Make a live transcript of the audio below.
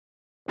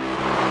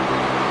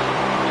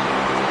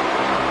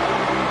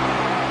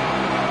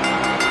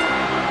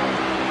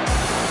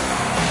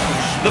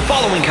The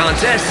following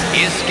contest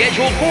is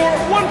scheduled for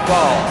one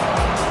fall.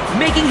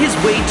 Making his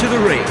way to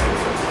the ring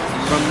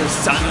from the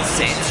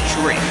Sunset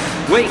Strip,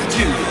 weight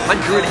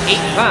 208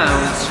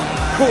 pounds,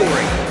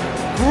 Corey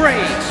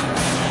Graves.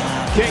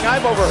 King,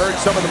 I've overheard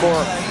some of the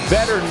more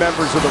veteran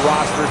members of the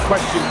roster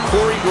question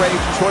Corey Graves'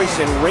 choice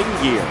in ring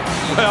gear.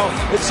 Well,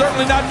 it's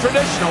certainly not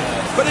traditional,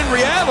 but in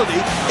reality,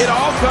 it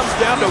all comes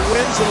down to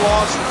wins and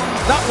losses,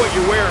 not what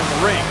you wear in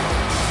the ring.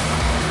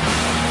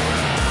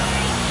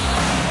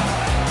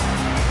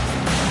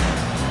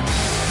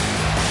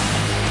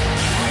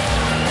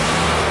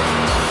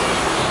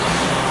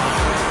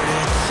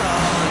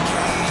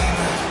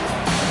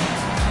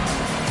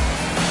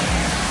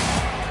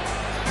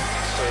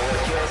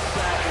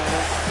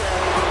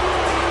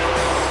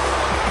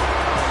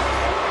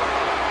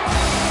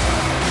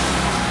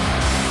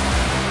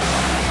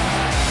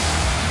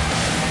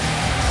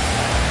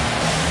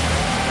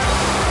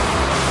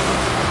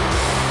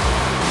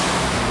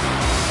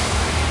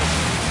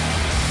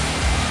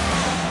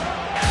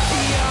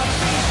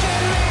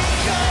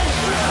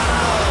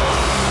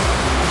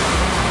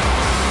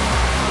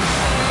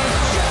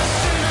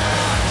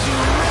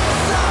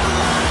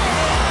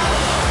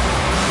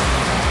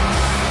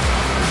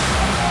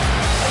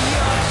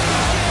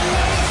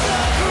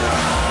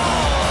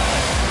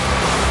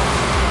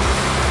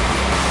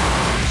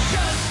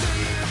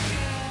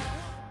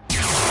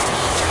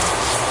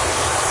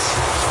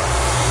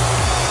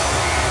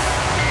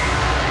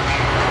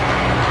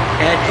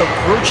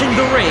 Approaching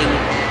the ring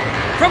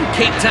from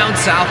Cape Town,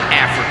 South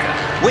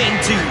Africa, weighing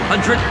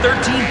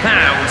 213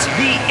 pounds,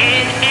 the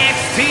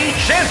NXT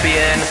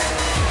Champion,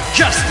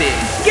 Justin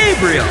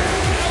Gabriel.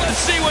 Let's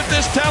see what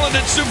this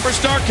talented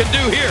superstar can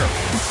do here.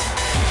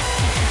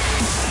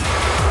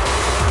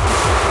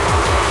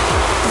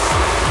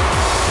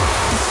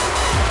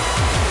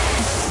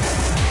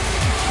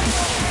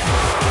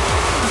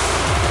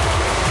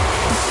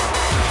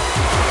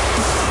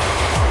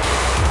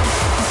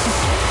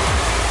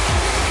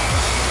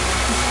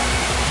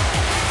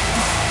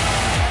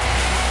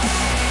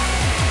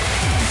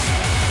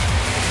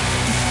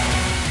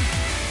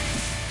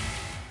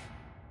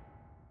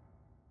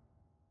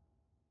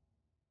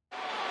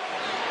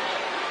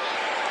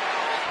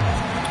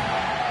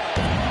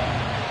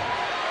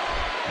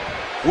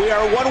 We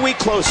are 1 week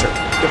closer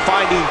to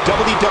finding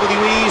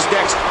WWE's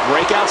next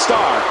breakout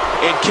star.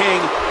 And King,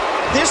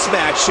 this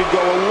match should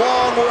go a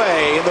long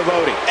way in the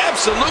voting.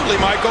 Absolutely,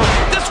 Michael.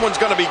 This one's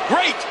going to be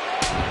great.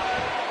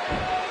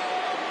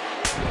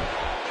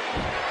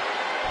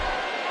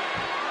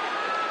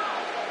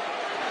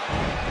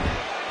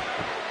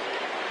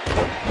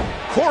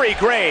 Corey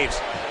Graves,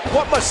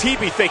 what must he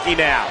be thinking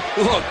now?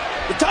 Look,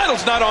 the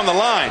title's not on the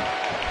line.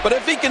 But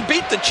if he can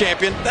beat the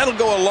champion, that'll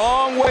go a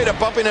long way to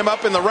bumping him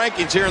up in the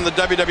rankings here in the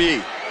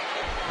WWE.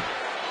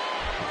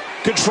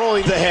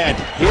 Controlling the head.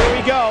 Here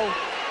we go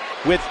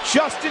with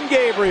Justin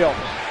Gabriel.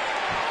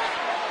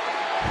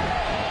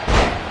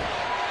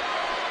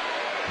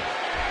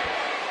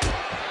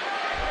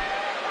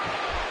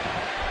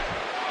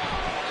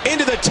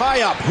 Into the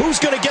tie-up. Who's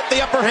going to get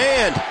the upper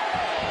hand?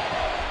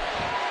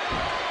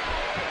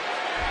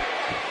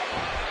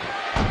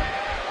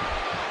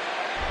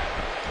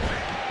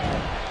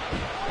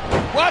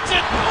 Watch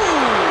it!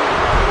 Ooh.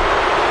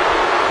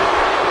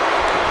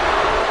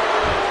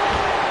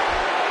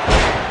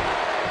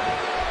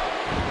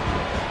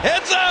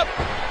 Heads up!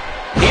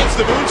 Hits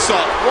the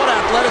moonsault. What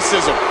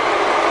athleticism.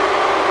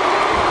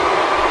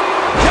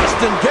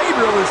 Justin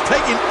Gabriel is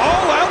taking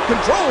all-out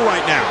control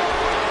right now.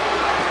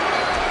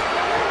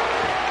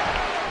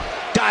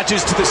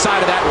 Dodges to the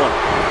side of that one.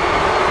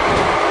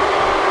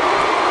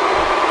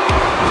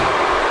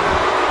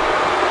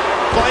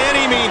 By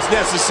any means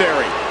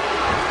necessary.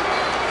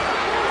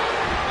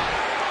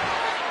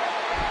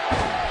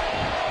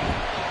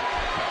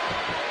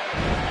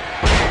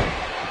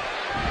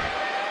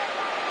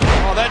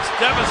 Oh, that's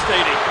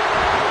devastating.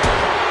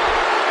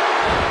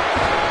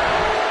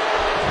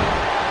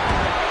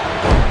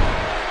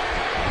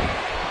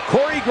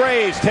 Corey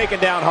Graves taken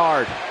down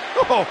hard.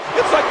 Oh,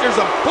 it's like there's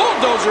a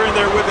bulldozer in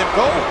there with him,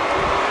 Cole.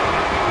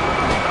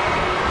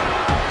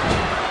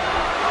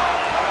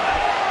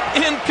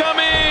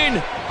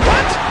 Incoming!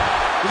 What?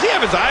 Does he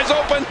have his eyes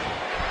open?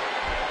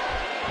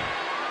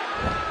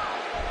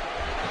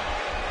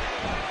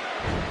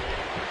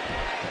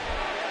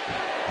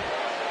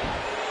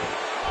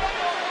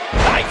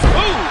 Nice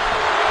move!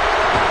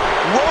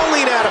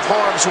 Rolling out of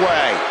harm's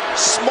way.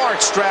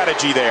 Smart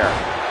strategy there.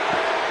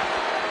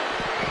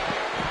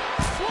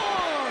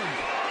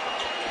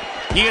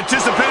 He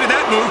anticipated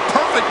that move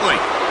perfectly.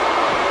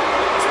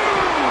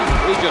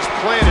 He just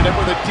planted him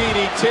with a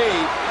DDT.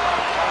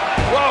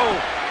 Whoa!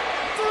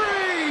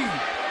 3.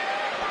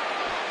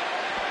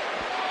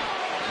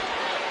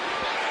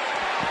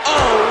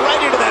 Oh,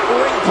 right into that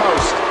ring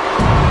post.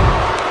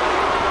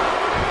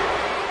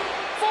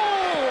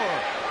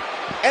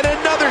 4. And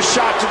another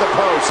shot to the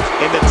post.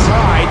 And the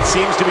tide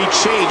seems to be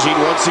changing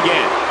once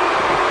again.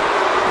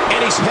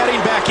 And he's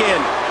heading back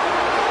in.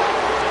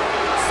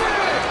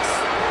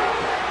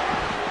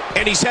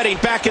 And he's heading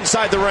back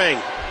inside the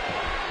ring.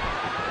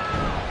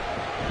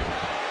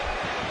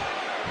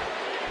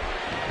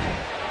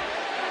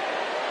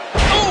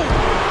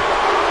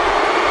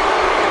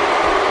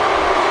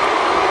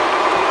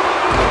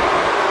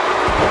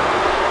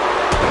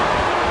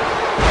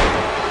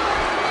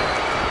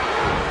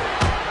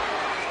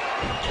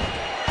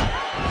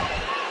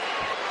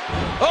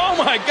 Oh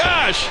my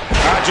gosh!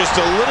 Just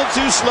a little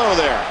too slow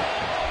there.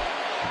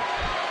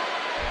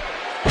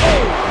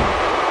 Oh,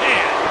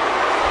 man.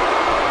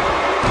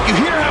 You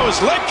hear how his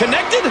leg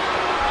connected?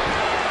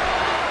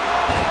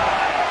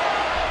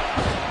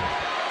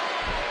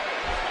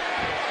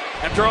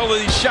 After all of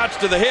these shots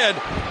to the head,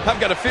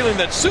 I've got a feeling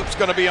that Soup's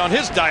going to be on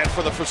his diet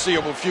for the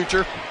foreseeable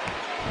future.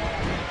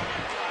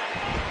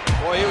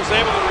 Boy, he was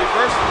able to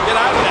reverse and get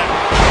out of that.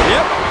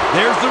 Yep,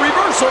 there's the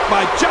reversal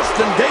by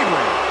Justin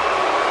Gabriel.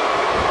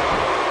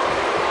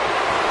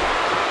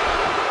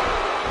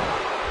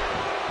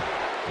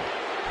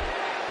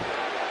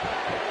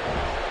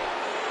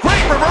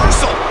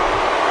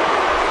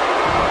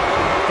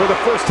 For the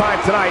first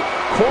time tonight,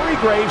 Corey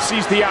Graves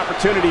sees the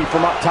opportunity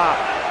from up top.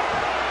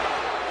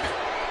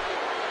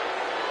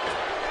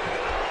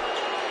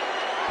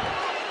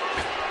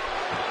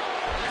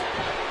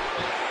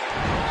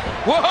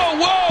 Whoa,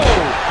 whoa!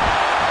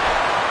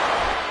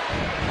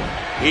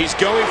 He's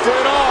going for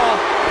it all.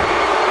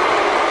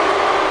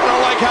 I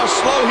don't like how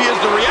slow he is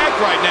to react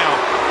right now.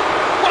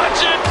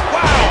 Watch it!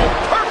 Wow!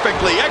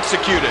 Perfectly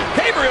executed.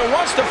 Gabriel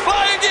wants to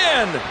fly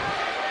again.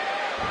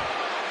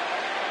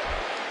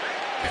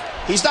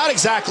 He's not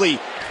exactly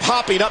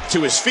popping up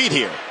to his feet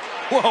here.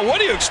 Whoa, what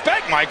do you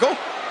expect, Michael?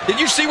 Did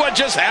you see what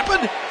just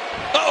happened?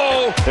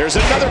 Uh-oh. There's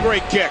another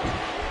great kick.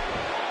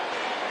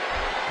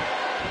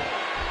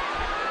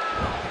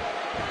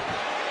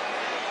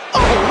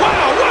 Oh,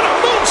 wow, what a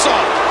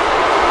moonsault!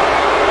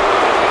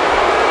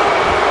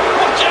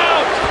 Watch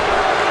out!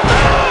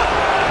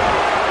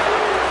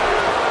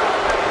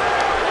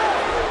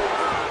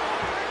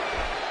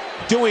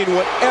 Doing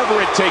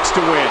whatever it takes to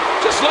win.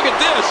 Just look at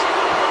this.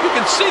 You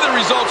can see the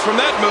results from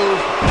that move.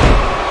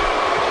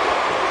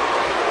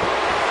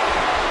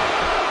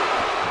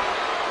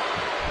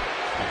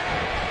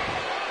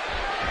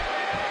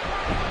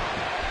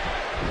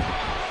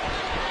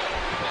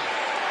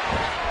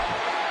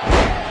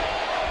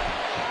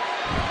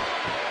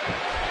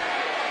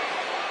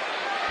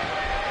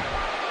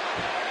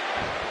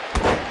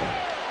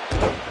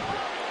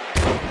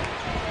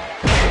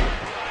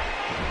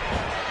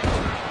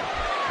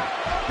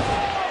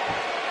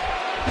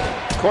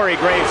 Corey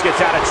Graves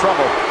gets out of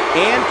trouble,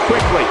 and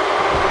quickly.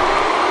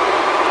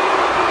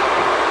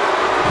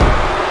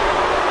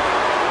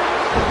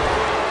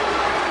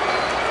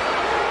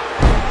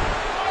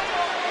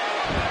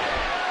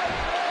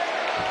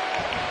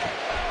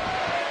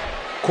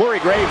 Corey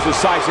Graves is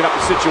sizing up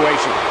the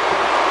situation.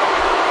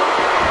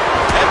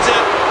 That's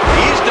it.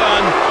 He's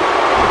done.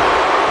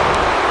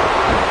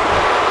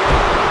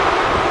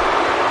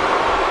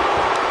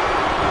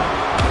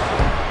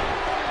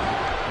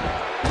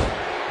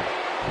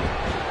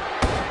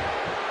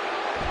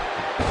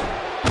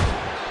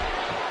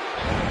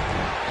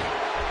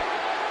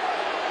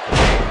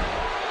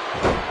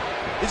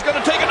 He's going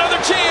to take another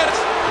chance.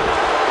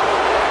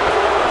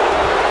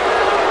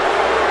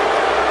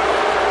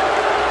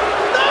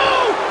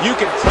 No! You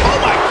can... Oh,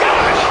 my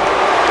gosh!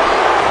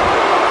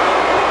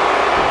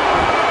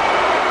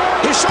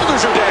 His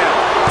shoulders are down.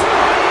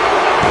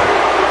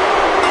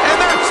 And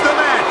that's the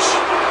match.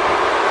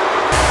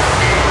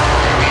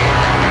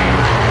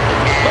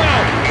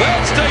 Well,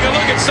 let's take a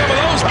look at some of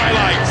those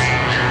highlights.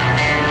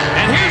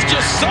 And here's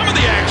just some of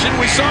the action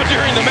we saw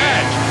during the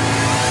match.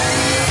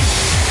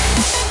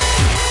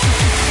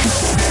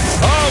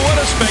 Oh, what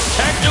a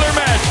spectacular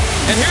match.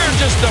 And here are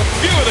just a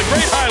few of the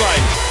great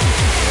highlights.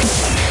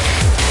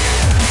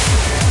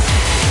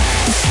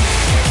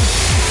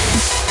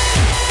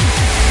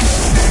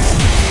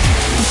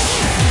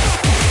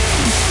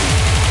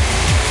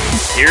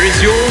 Here is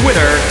your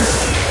winner,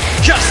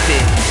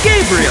 Justin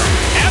Gabriel.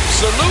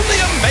 Absolutely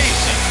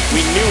amazing.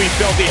 We knew he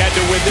felt he had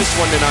to win this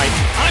one tonight.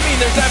 I mean,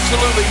 there's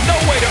absolutely no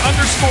way to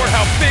underscore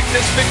how big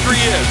this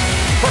victory is.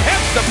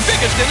 Perhaps the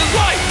biggest in his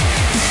life.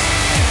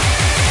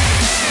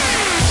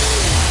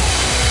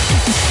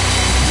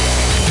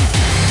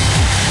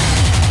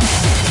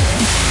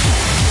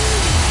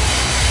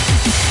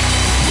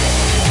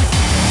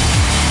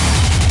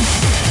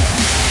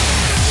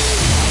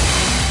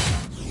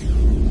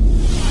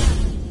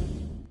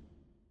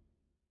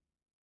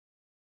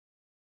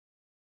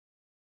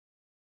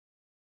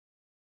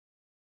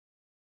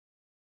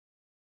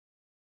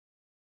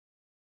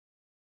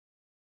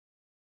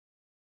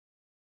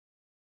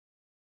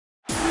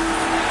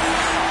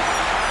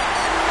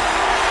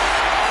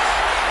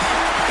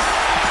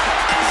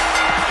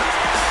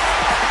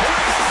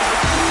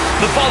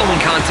 The following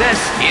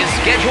contest is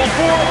scheduled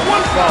for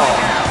one fall.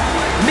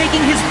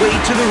 Making his way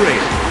to the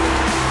ring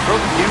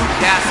from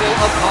Newcastle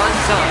upon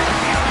Tyne,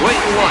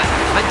 weighing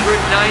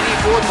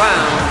 194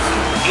 pounds,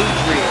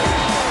 Adrian,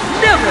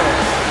 Neville.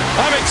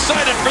 I'm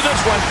excited for this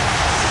one.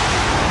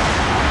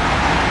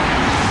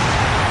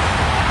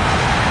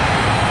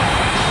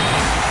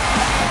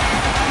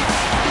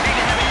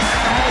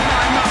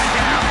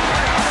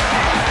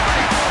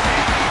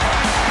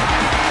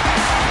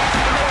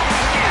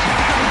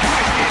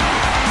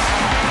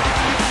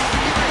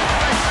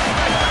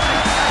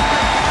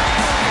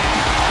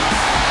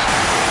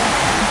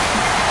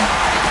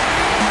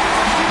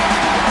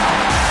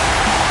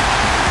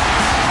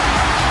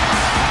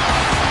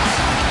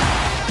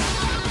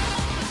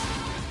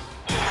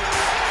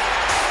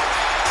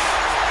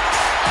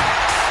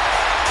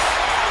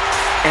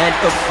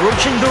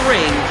 approaching the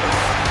ring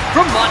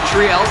from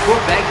Montreal,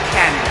 Quebec,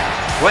 Canada,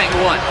 weighing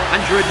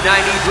 193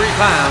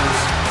 pounds,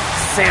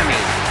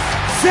 Sami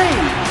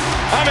Zayn.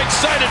 I'm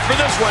excited for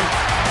this one.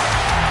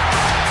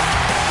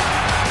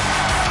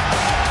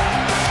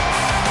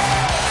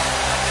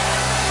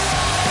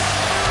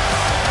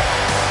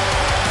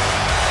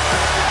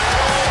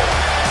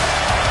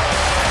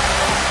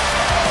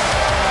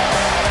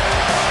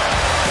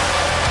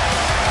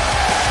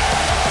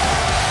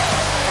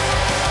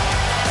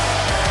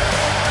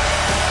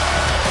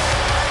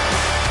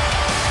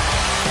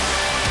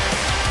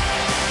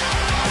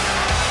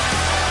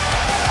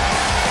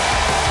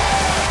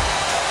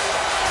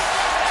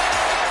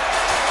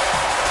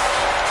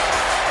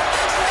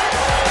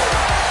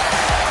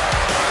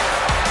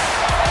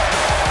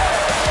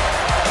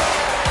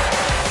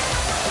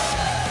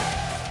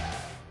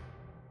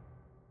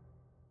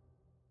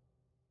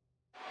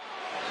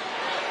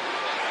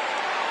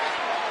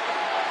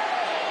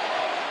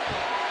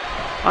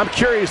 I'm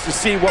curious to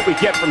see what we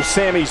get from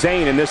Sami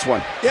Zayn in this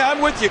one. Yeah,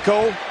 I'm with you,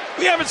 Cole.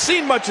 We haven't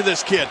seen much of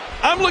this kid.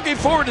 I'm looking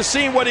forward to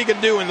seeing what he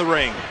can do in the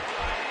ring.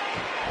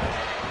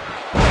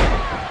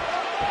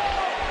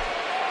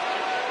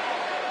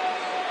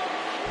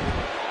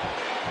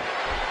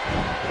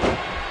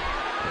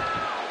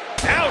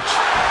 Ouch!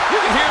 You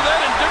can hear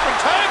that in different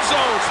time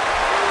zones.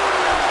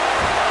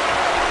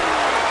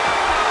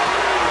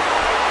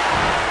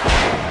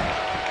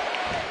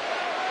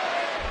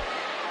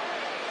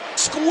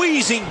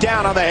 Squeezing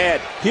down on the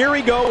head. Here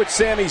we go with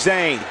Sami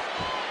Zayn.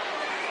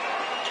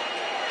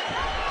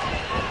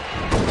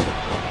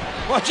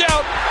 Watch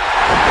out!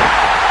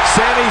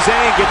 Sami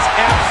Zayn gets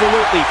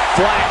absolutely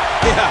flat.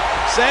 Yeah,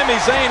 Sami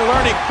Zayn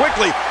learning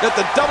quickly that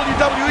the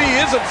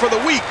WWE isn't for the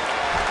weak.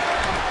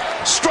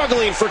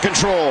 Struggling for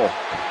control.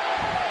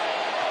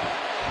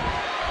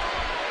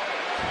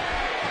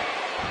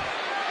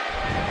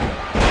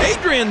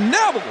 Adrian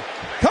Neville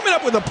coming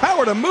up with the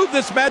power to move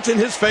this match in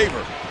his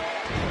favor.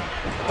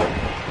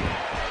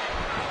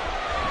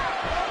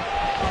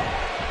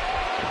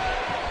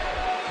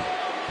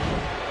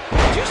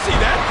 Did you see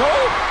that,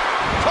 Cole?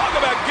 Talk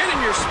about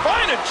getting your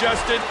spine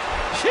adjusted.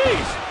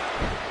 Jeez.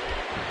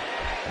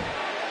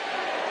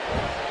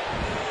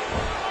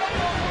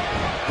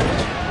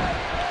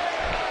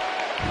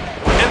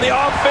 And the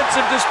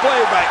offensive display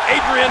by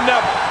Adrian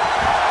Neville.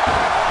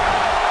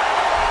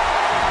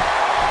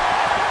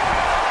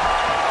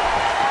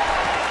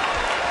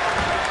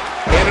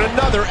 And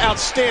another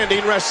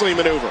outstanding wrestling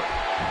maneuver.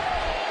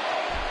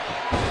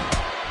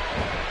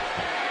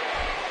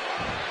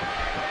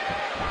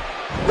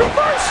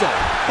 Reversal.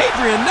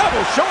 Adrian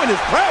Neville showing his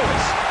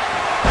prowess.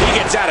 He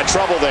gets out of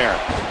trouble there.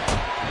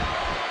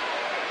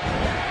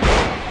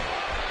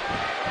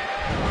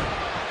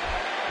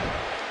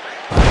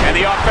 And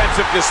the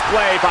offensive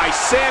display by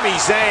Sami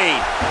Zayn.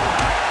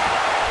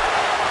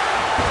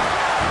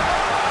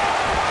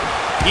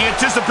 He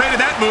anticipated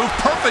that move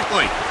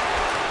perfectly.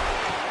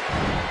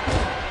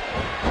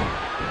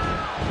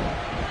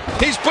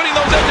 He's putting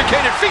those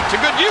educated feet to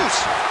good use.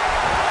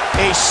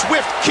 A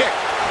swift kick.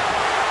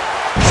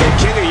 So,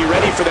 King, are you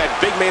ready for that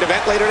big main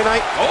event later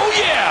tonight? Oh,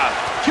 yeah.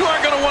 You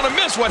aren't going to want to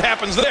miss what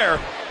happens there.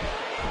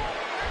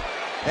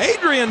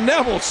 Adrian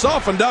Neville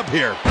softened up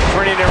here.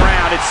 Turning it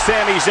around, it's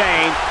Sami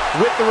Zayn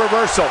with the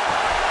reversal.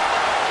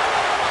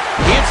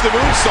 He hits the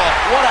moonsault.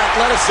 What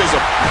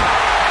athleticism.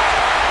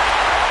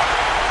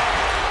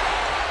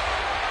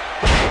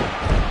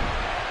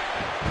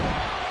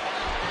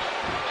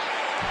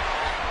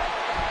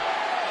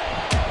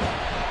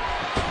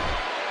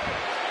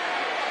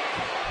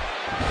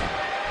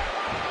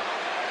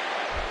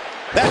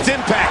 That's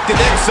impact and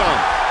then some.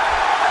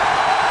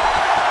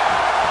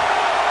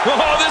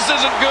 Oh, this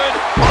isn't good.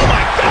 Oh,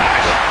 my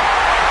gosh.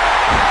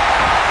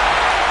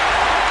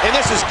 And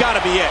this has got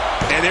to be it.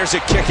 And there's a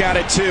kick out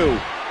at 2.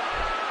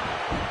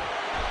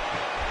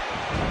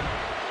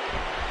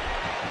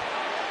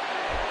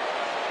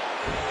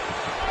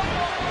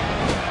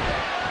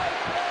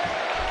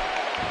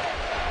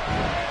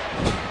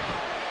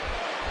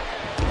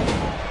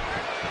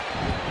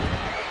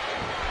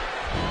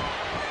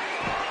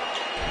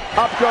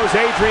 Up goes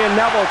Adrian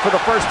Neville for the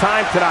first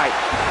time tonight.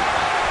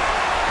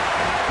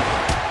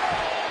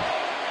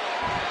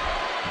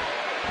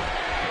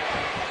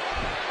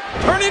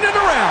 Turning it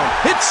around.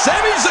 It's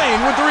Sami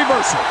Zayn with the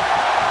reversal.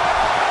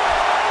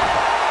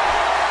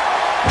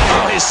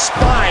 Oh, his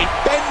spine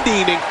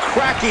bending and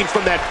cracking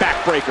from that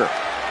backbreaker.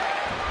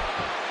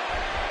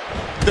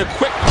 The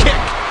quick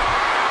kick.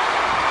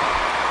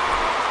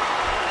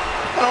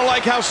 I don't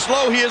like how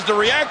slow he is to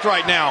react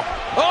right now.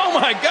 Oh,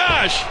 my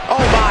gosh. Oh,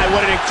 my,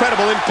 what an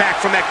incredible impact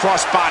from that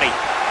crossbody.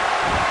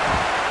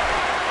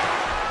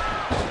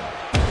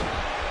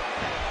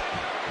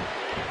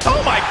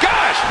 Oh, my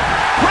gosh.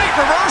 Great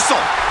reversal.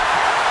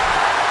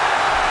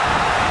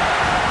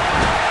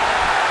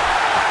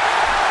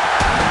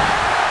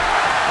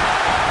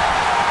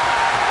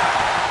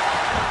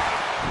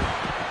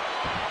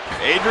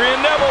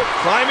 Adrian Neville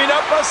climbing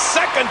up a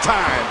second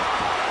time.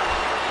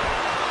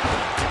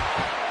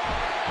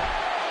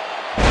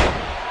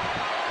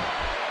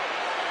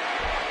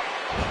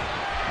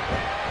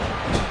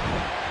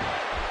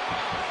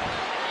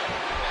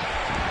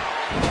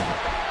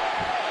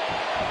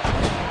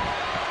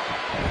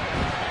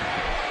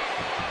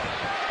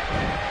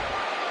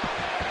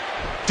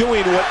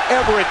 doing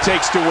whatever it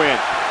takes to win.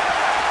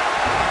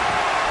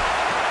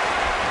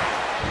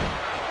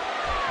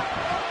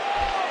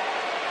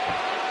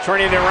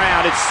 Turning it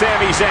around, it's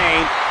Sami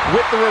Zayn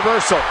with the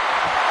reversal.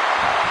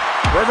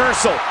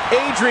 Reversal.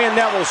 Adrian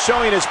Neville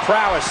showing his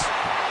prowess.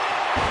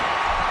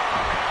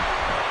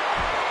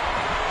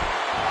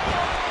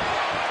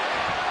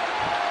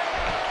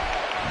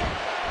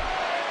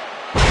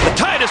 The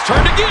tide has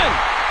turned again.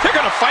 They're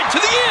going to fight to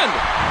the end.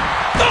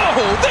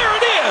 Oh, there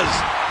it is.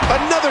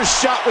 Another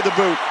shot with the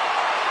boot.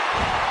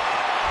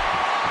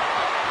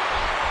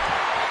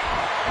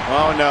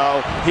 Oh no,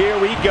 here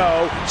we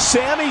go.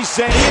 Sami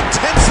Zayn,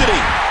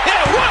 intensity.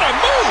 Yeah, what a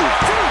move.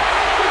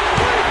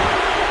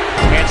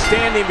 And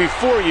standing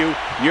before you,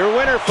 your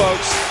winner,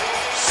 folks,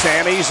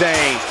 Sami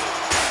Zayn.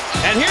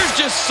 And here's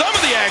just some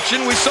of the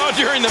action we saw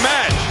during the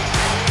match.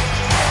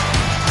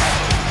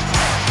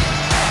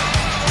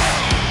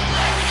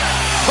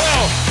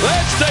 Well,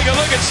 let's take a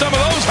look at some of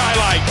those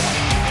highlights.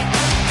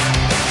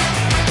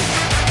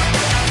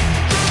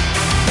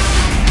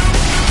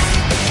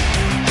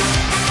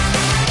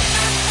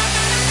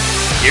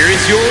 Here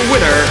is your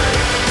winner,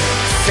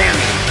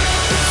 Sami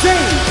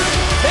Zayn.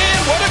 Man,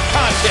 what a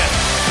contest.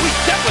 We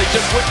definitely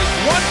just witnessed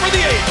one for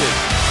the ages.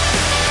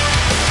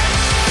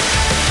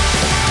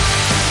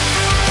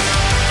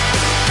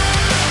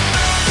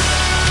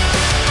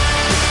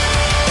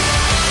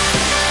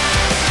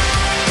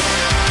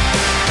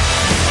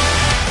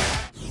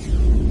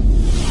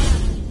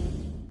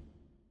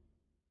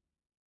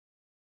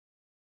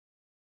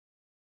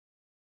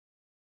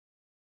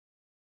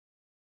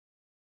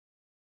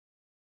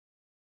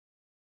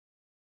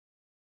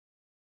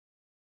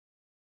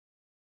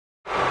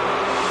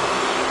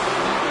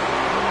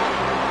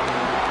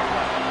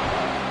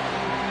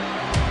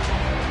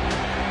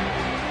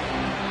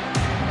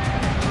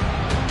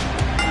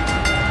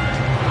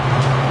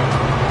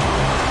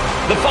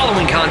 The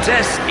following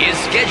contest is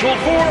scheduled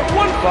for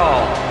one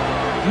fall.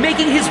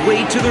 Making his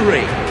way to the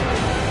ring,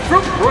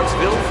 from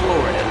Brooksville,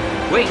 Florida,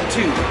 weight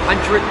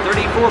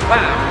 234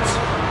 pounds,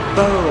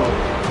 Bo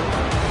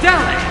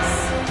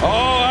Dallas.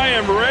 Oh, I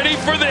am ready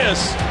for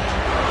this.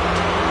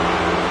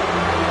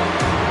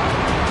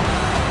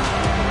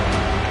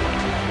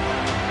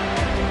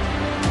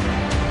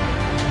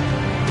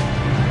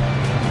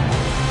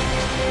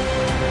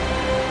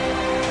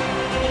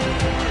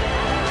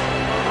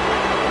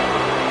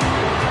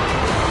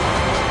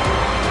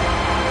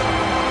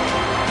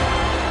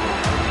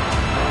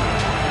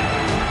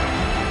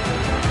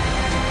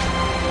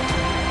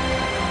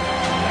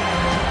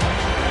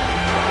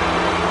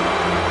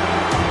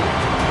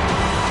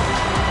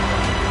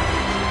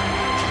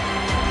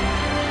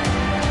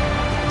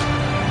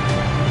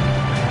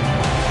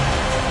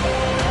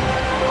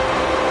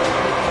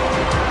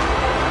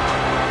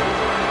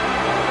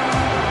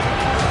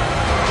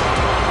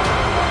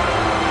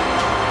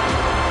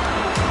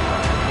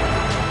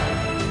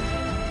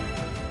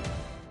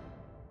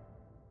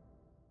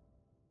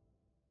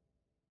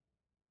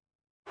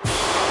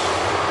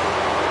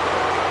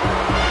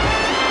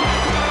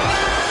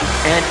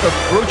 And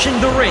approaching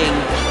the ring,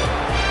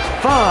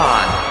 Fandango.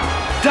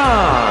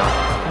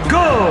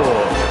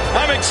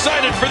 I'm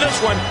excited for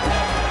this one.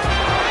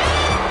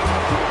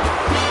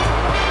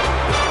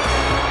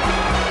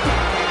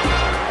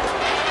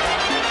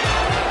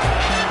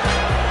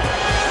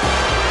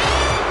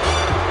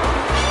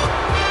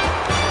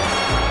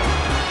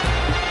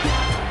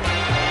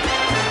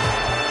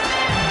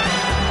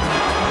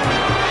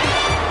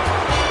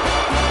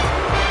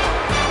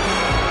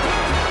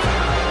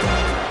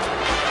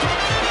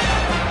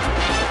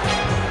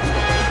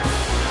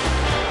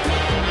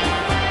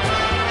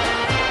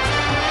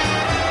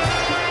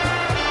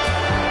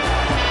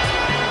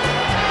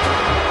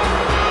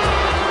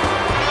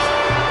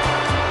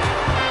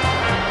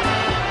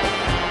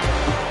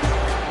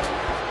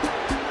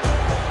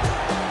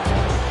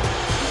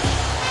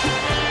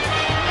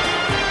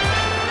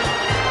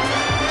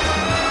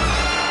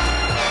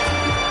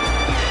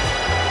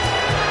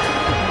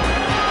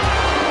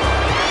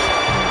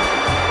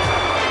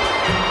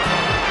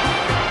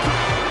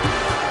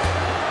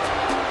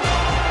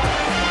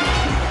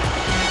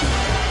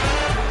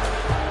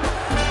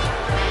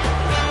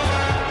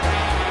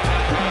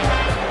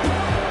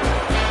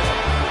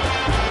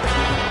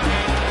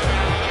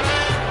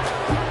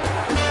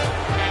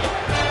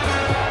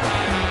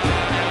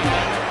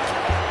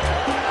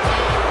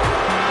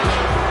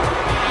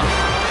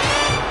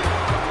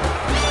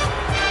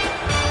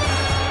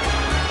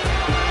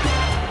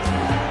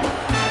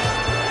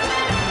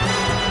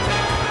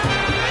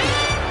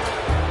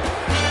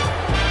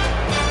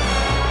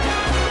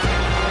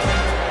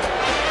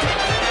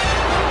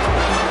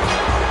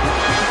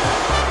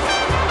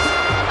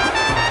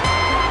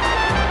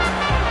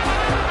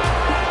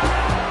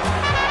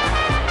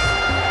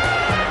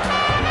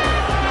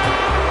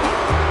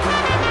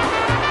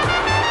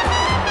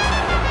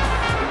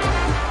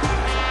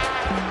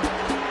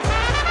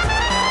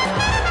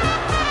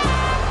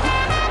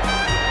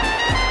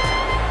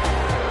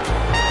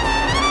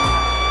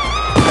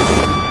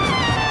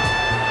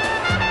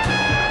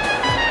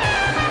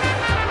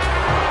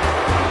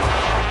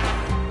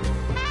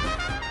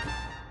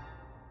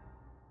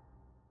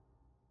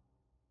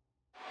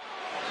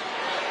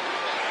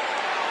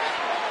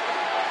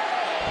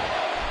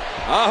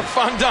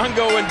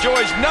 Fandango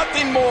enjoys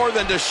nothing more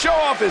than to show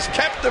off his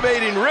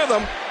captivating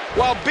rhythm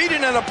while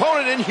beating an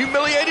opponent in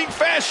humiliating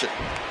fashion.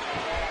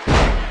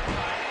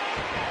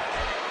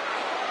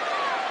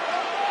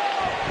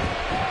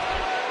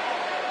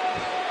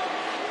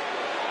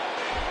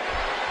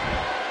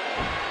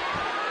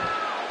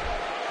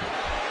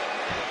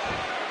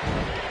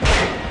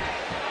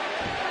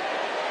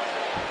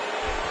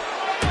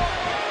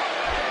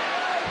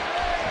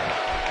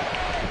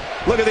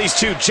 Look at these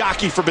two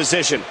jockey for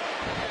position.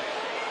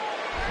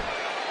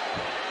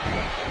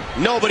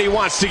 Nobody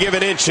wants to give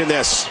an inch in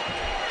this.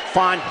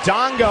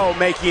 Fandango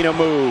making a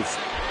move.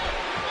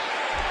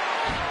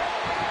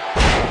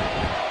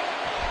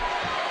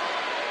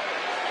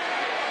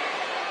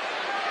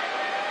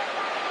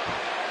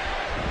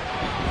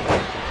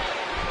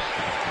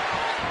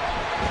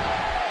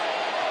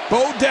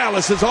 Bo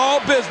Dallas is all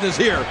business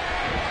here.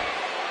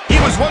 He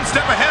was one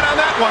step ahead on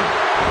that one.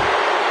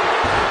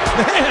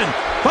 Man,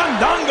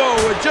 Fandango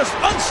is just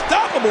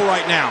unstoppable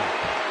right now.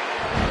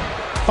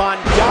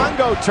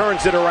 Fandango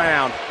turns it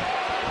around.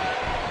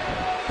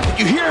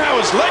 You hear how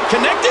his leg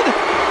connected?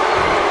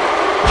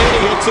 And he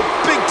hits a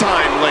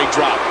big-time leg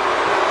drop.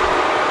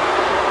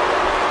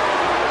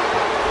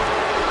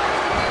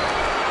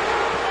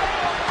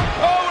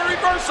 Oh, a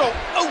reversal.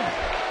 Oh.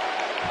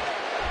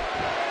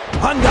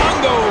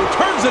 Fandango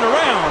turns it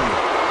around.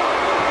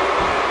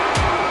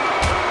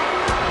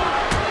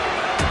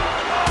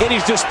 And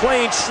he's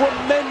displaying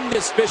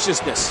tremendous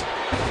viciousness.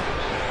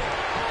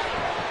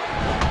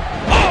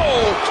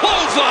 Oh,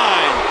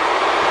 clothesline.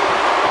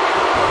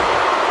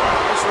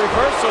 Nice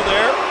reversal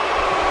there.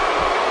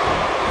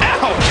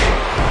 Ouch.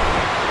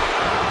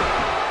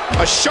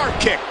 A sharp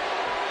kick.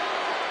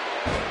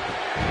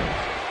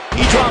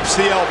 He drops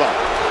the elbow.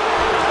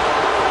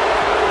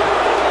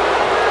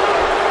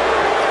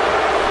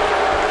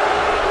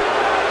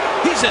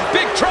 He's in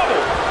big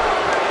trouble.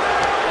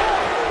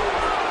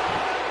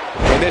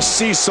 And this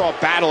seesaw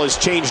battle has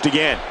changed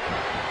again.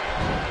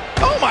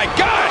 Oh my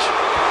gosh.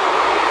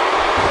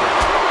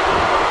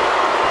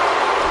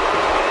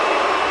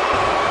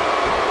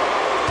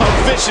 A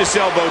vicious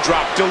elbow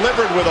drop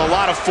delivered with a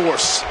lot of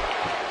force.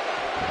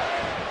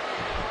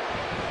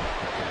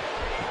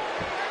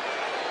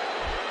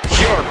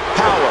 Pure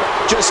power,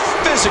 just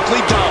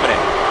physically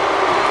dominant.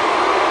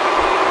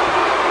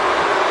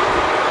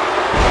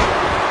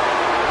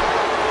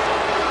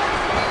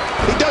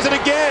 He does it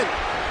again.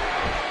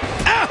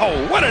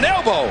 Ow, what an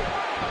elbow.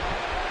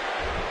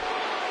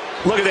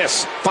 Look at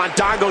this.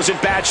 Fandango's in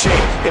bad shape.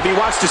 If he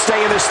wants to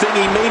stay in this thing,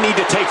 he may need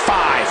to take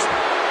 5.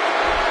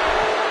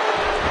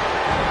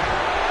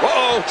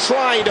 Uh-oh,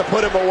 trying to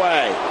put him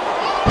away.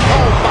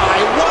 Oh my,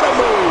 what a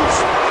move.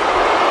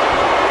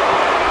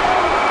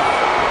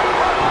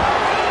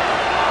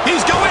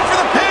 He's going for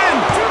the pin.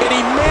 And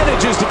he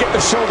manages to get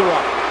the shoulder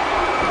up.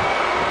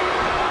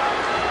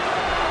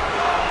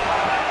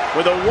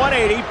 With a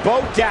 180,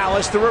 Bo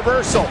Dallas, the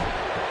reversal.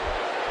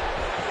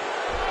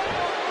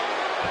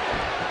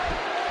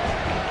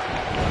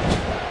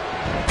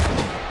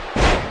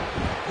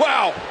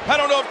 Wow, I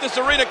don't know if this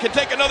arena can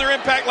take another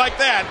impact like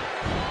that.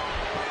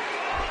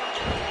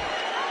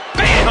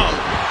 Bam!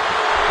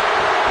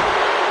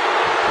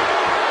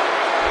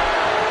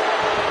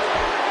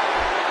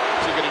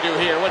 What's he gonna do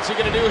here? What's he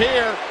gonna do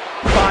here?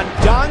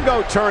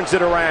 Fandango turns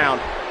it around.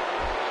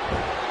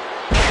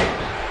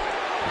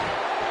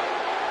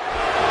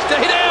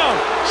 Stay down!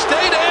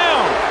 Stay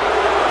down!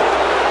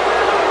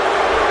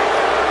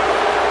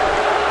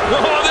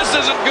 Oh, this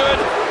isn't good.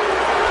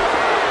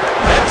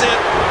 That's it.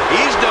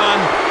 He's done.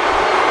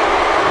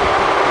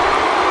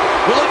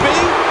 Will it be?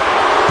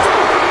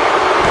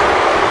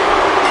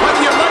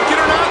 Whether you like it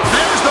or not,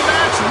 there's the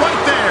match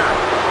right there.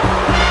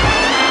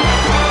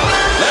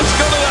 Let's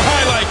go to the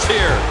highlights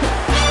here.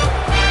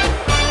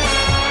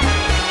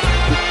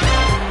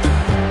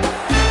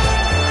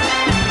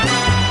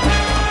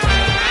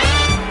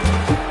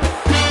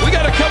 We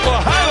got a couple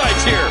of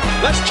highlights here.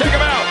 Let's check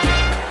them out.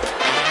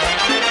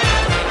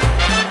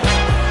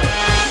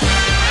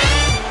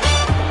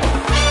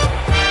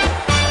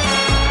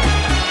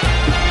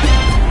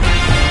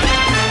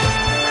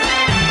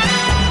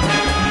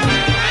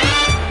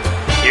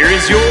 Here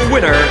is your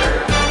winner,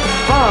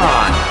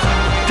 Fandango.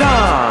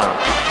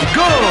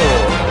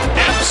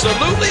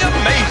 Absolutely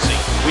amazing.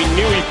 We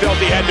knew he felt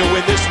he had to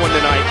win this one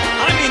tonight.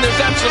 I mean, there's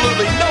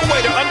absolutely no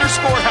way to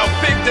underscore how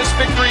big this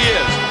victory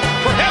is.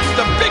 Perhaps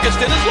the biggest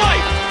in his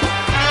life.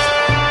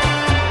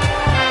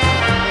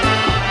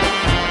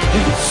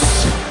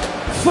 It's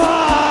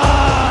fun.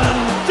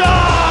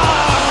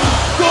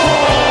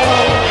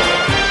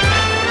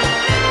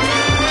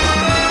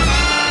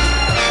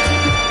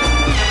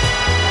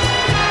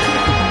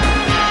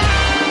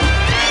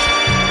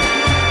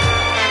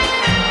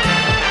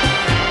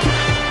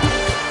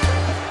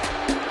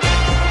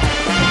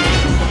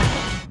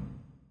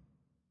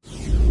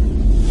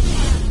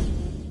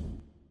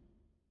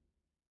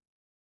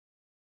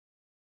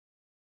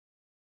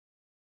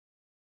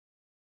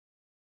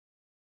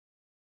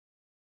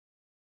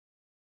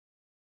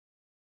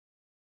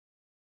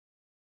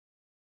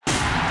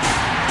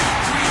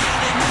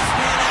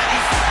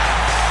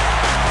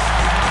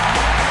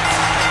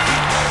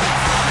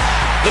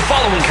 The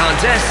following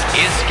contest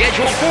is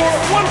scheduled for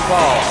one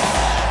fall.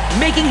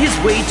 Making his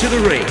way to the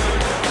ring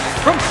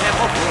from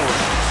Tampa,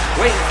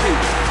 Florida, weighing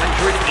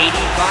 285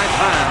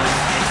 pounds,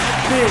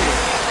 Big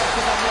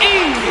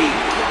E.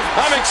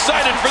 I'm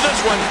excited for this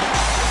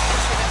one.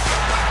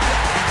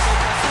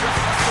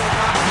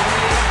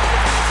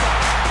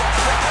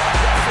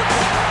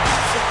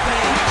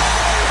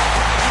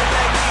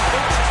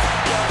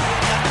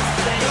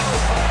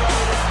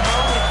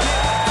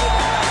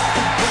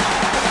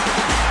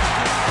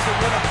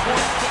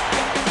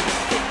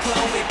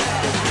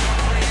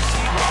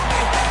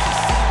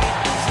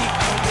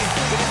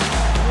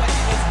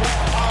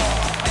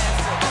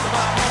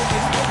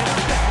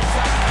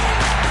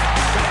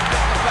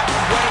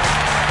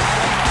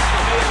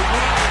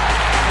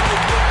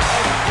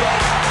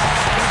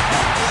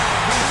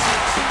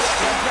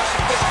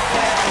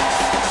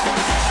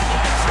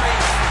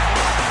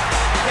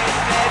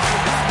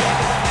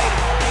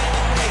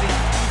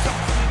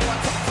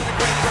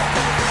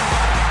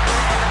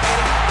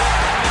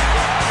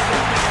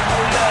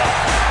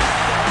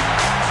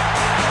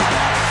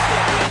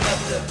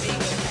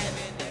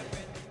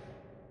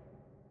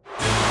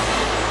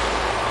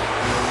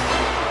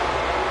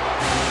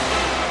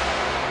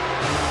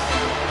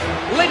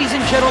 Ladies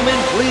and gentlemen,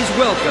 please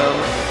welcome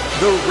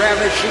the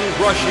ravishing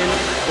Russian,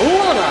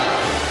 Lana.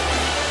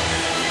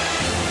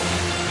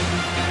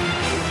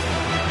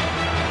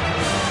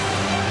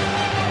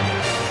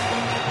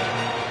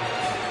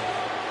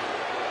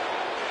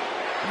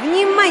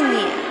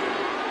 Внимание!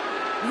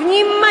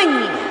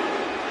 Внимание!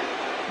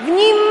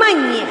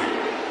 Внимание!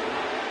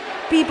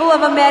 People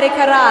of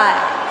America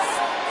rise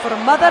for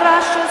Mother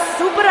Russia's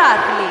super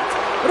athlete,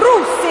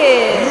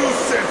 Rusev!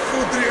 Rusev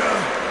Fudria!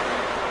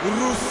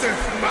 Rusev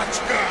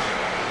Machka!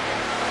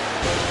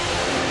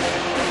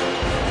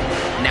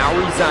 Now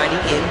residing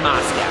in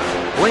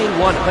Moscow, weighing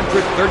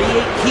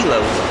 138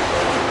 kilos,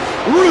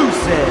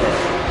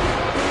 Rusev.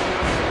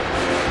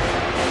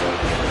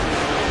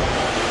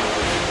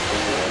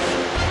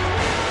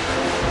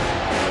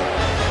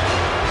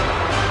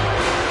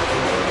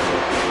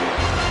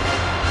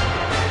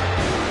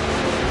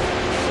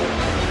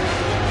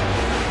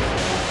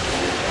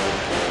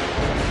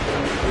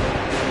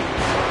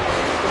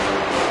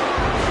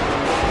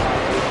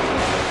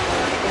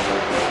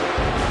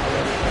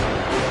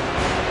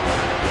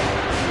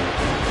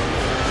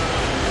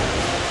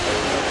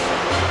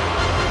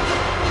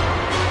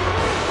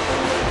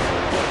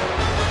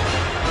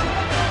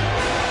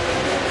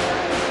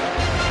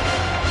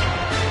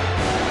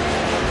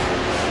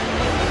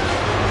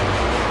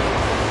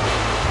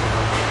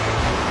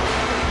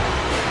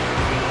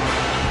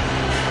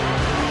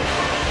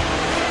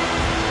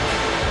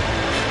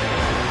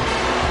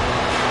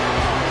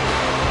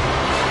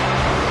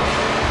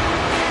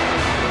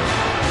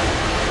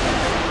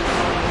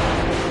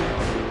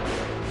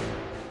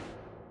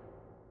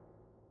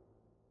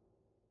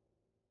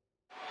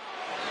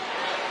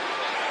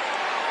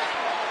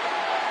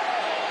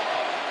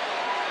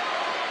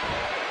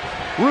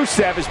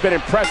 Rusev has been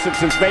impressive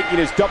since making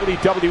his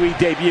WWE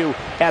debut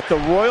at the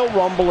Royal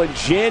Rumble in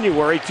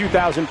January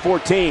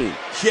 2014.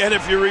 Yet,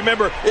 if you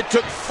remember, it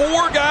took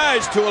 4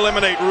 guys to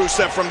eliminate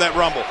Rusev from that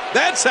Rumble.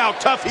 That's how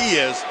tough he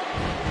is.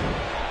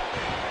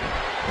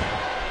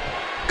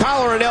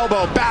 Collar and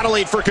elbow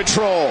battling for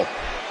control.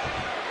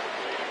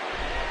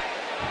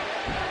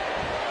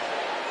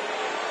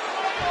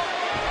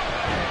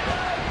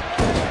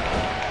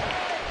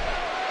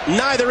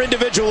 Neither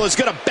individual is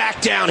going to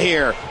back down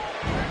here.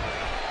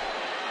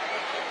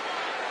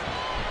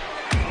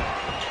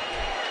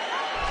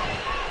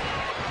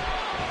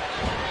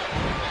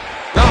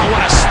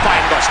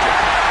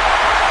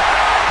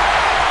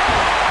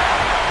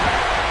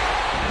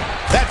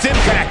 That's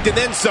impact and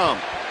then some.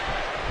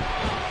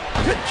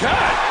 Good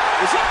God.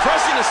 Is he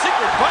pressing a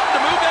secret button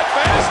to move that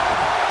fast?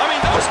 I mean,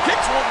 those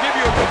kicks won't give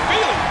you a good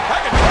feeling. I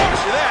can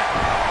promise you that.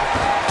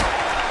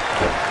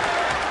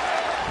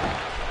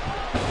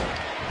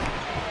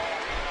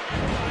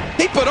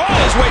 He put all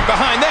his weight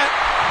behind that.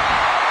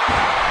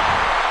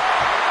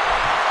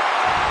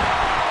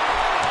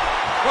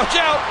 Watch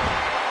out.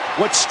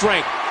 What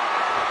strength.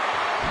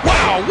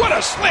 Wow, what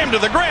a slam to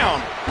the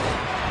ground.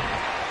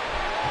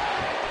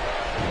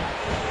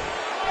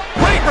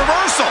 Great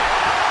reversal.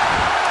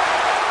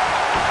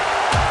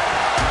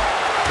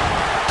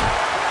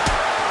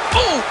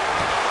 Oh.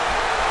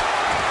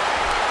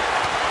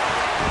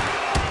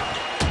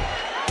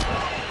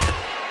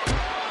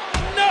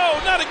 No,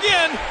 not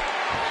again.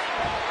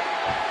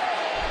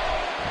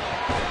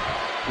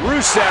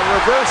 Rusev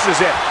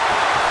reverses it.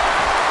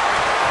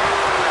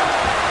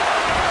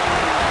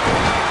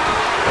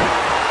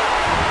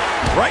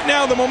 Right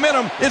now, the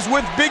momentum is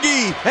with Big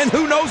E, and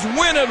who knows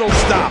when it'll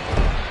stop.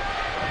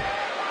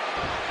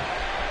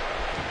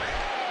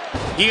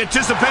 He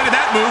anticipated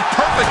that move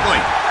perfectly.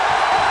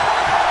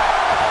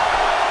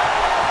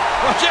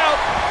 Watch out.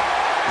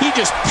 He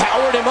just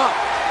powered him up.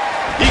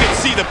 You can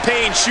see the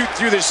pain shoot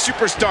through this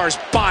superstar's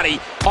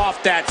body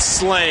off that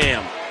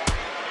slam.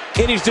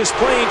 And he's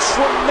displaying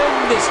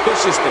tremendous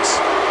viciousness.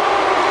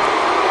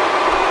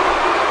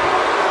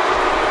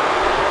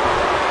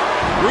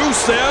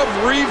 Rusev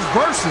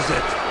reverses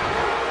it.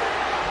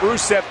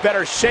 Rusev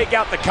better shake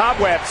out the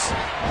cobwebs.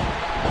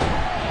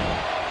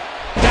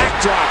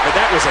 Backdrop, and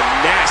that was a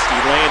nasty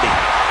landing.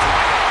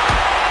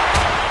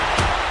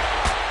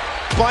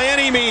 By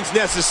any means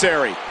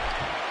necessary.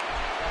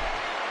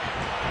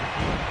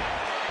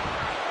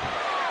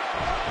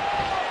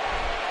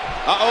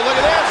 Uh-oh, look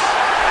at this.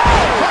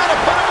 Trying to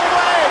put him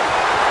away.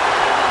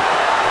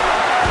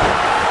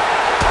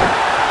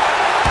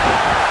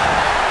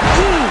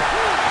 Ooh.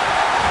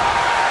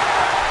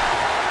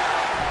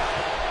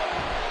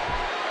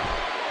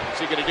 What's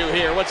he going to do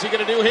here? What's he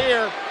going to do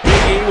here?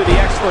 Big E with the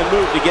excellent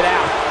move to get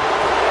out.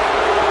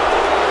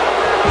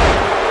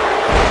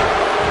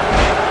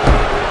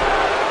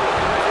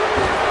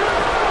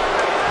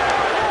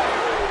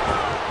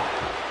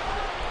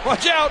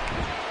 Watch out.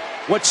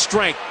 What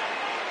strength.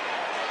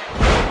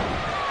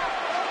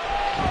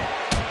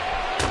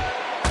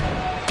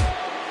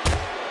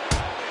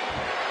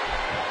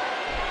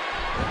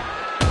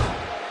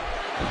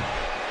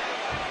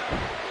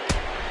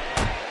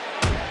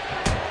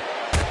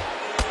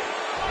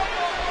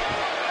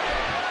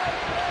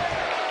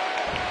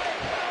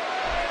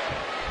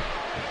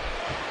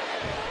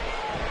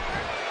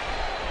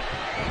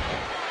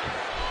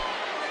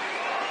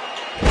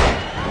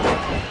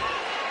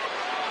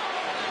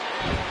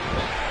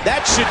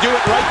 That should do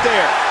it right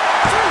there.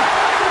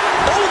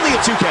 Only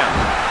a 2 count.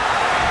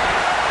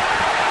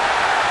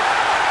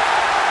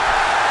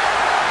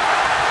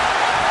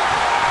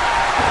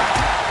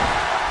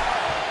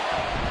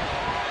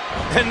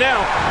 And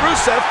now,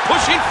 Rusev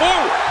pushing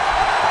forward.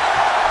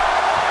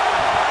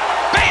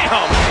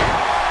 Bam!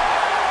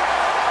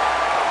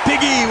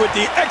 Big E with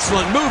the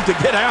excellent move to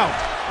get out.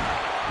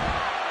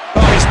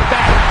 Oh, he's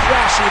back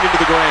crashing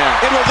into the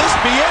ground. And will this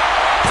be it?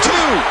 2.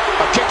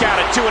 A kick out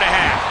at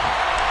 2.5.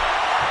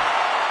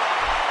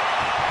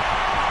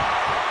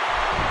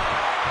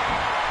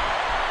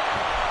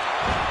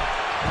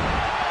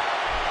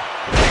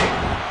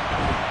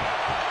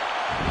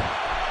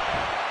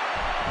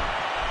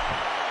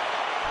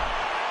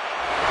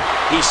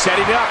 He's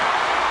setting up.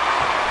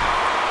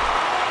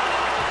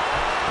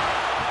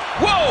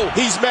 Whoa!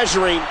 He's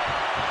measuring.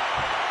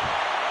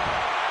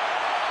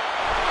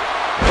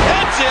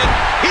 That's it.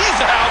 He's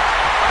out.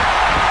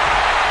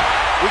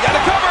 We got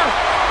to cover.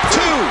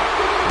 2,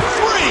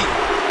 3.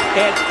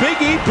 And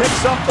Big E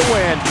picks up the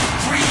win.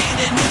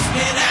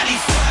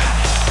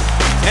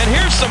 And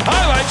here's some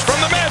highlights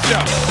from the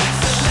matchup.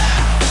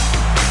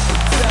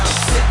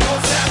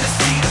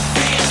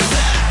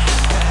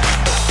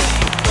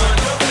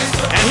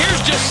 And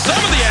here's just some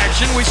of the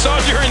action we saw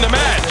during the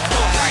match.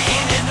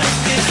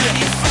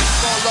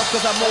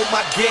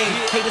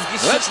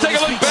 Let's take a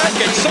look back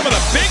at some of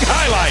the big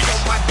highlights.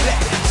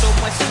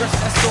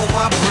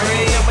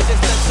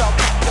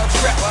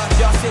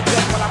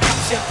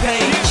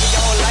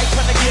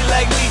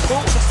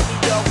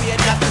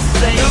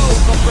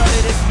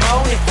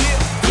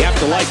 You have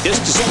to like this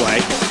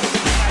display.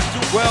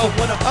 Well,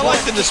 I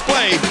like the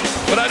display,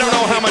 but I don't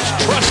know how much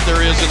trust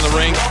there is in the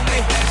ring.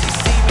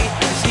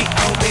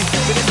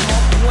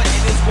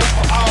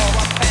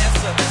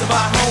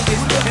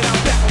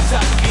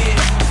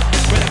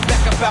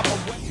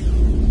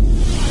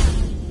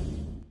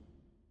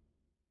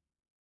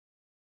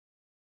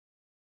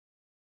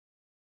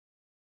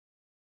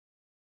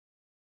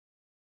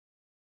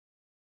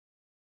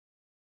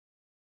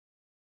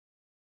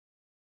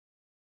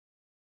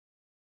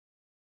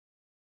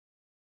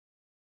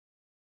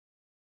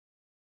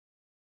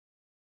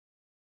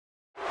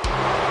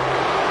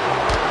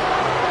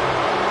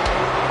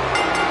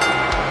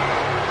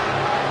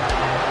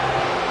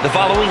 The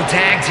following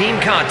tag team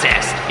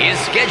contest is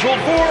scheduled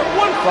for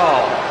one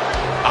fall.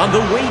 On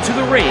the way to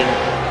the ring,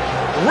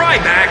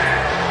 Rybaxel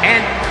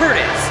and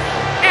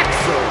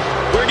Axel.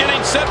 We're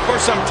getting set for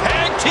some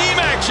tag team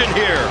action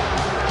here.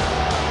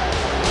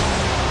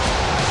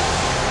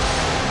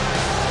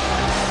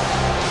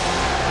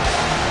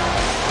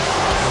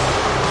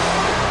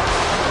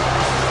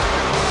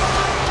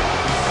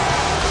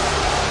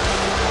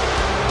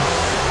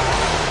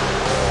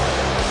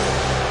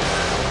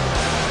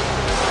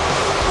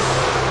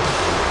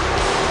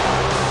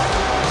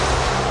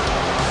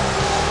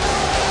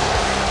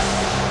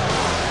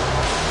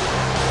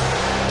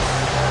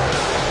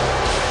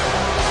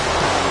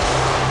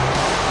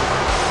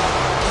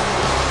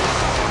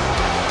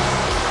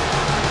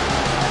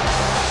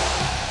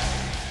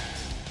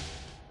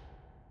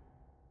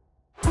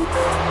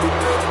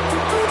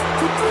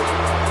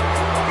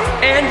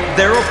 And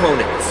their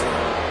opponents,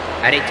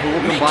 at a total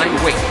combined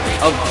weight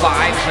of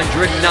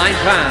 509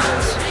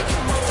 pounds,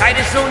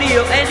 Titus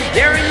O'Neil and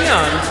Darren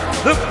Young,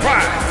 the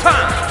Prime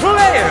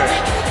Players.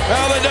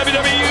 Well, the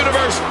WWE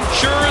Universe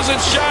sure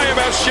isn't shy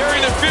about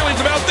sharing their feelings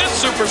about this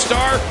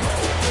superstar.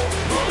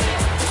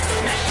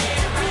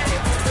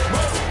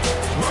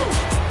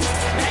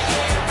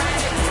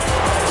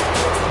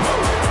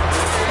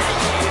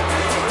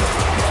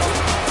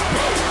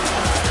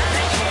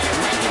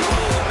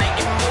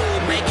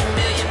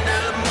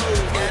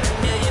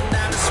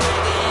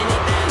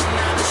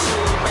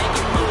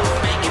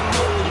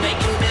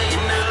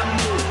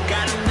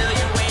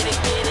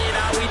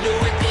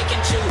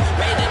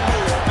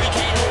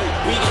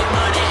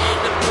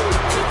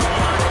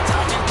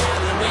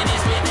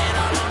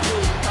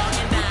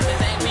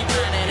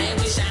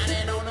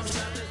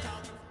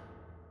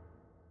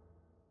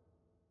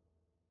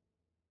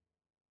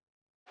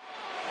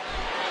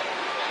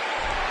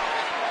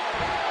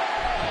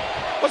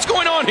 What's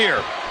going on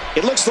here?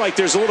 It looks like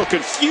there's a little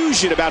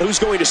confusion about who's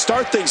going to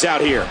start things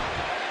out here.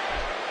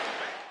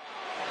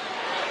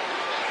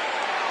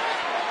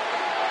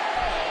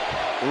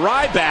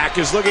 Ryback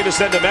is looking to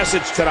send a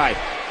message tonight.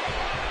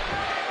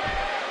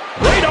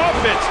 Great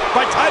offense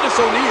by Titus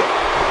O'Neil.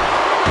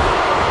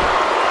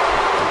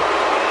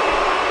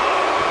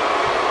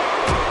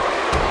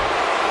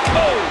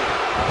 Oh,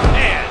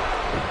 man.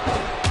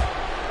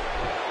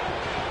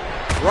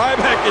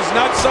 Ryback is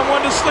not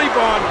someone to sleep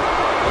on.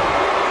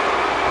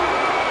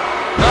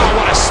 Oh,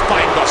 what a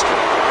spine buster.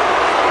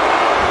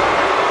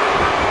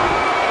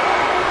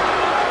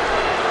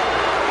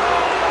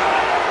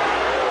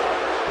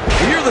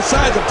 The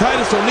size of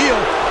Titus O'Neil,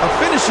 a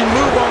finishing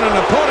move on an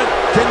opponent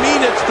can mean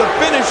it's the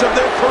finish of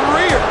their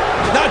career,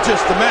 not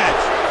just the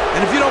match.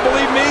 And if you don't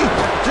believe me,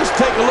 just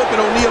take a look at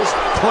O'Neil's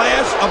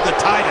Clash of the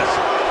Titus.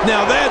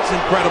 Now that's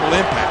incredible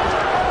impact.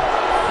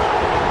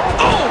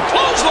 Oh,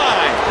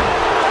 clothesline!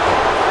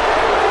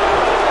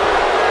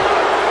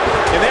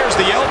 And there's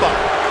the elbow.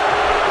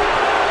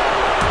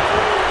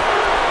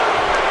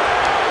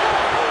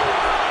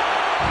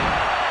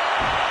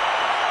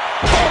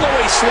 All the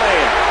way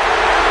slaying.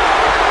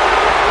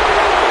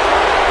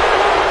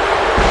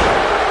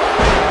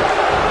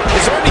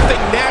 Is there anything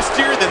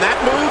nastier than that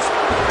move?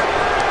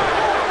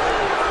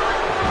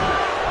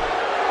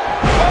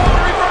 Oh,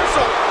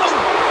 reversal!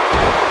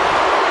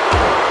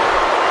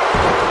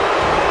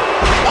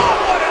 Oh,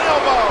 what an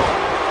elbow!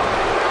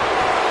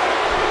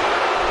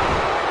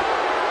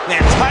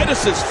 Man,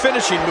 Titus's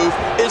finishing move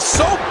is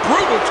so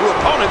brutal to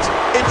opponents,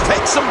 it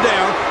takes them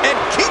down and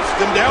keeps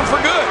them down for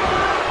good.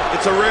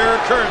 It's a rare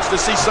occurrence to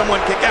see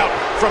someone kick out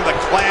from the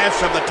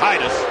Clash of the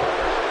Titus.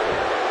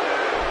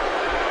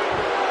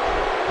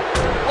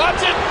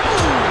 Watch it!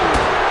 Ooh.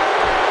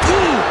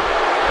 Ooh.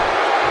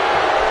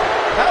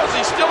 How is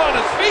he still on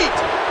his feet?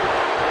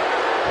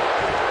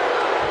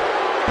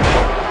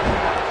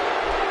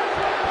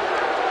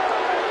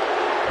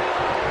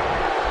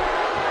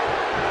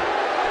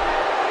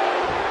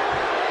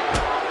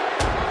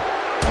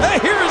 Now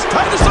here is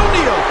Titus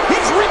O'Neil.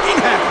 He's wreaking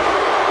havoc.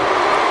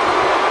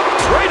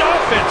 Great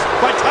offense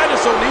by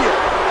Titus O'Neil.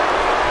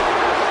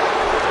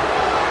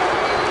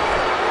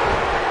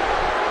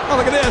 Oh,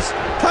 look at this.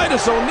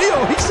 Titus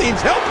O'Neil, he seems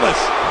helpless.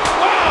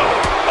 Wow!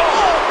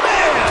 Oh,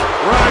 man!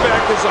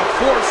 Ryback is a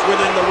force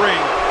within the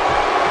ring.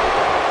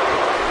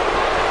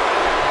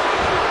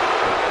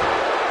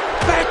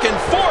 Back and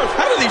forth.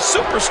 How do these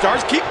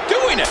superstars keep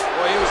doing it?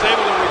 Boy, he was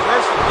able to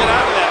reverse and get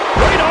out of that.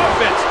 Great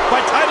offense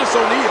by Titus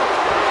O'Neil.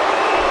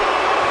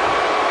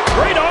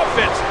 Great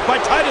offense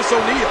by Titus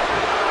O'Neil.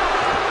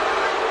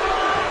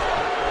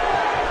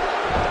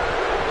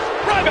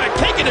 Ryback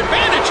taking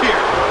advantage here.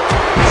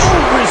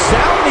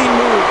 Resounding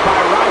move by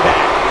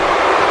Ryback.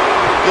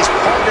 His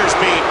partner's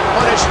being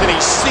punished and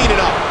he's seen it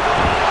up.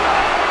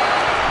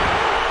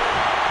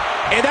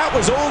 And that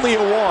was only a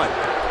one.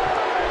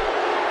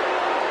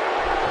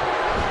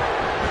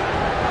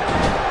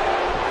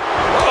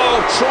 Oh,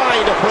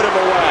 trying to put him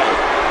away.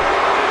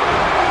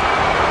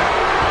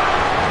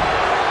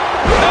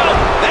 Well,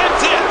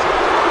 that's it.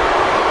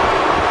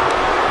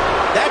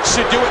 That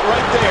should do it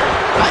right there.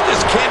 I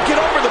just can't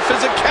get over the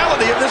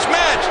physicality of this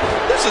match.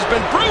 This has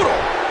been brutal.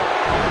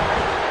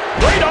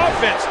 Great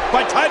offense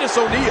by Titus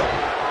O'Neil.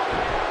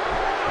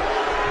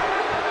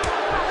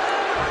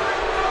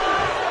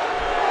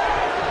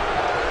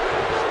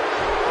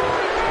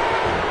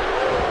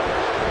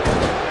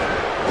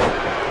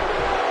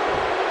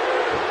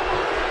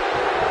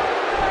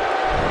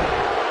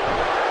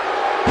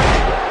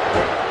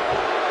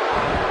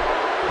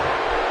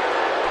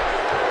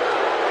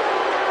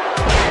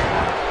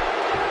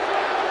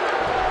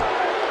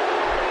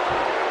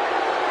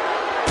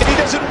 And he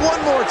does it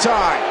one more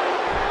time.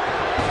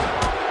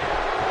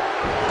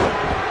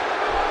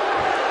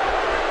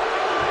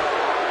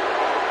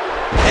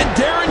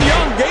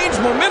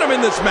 Momentum in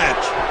this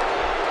match.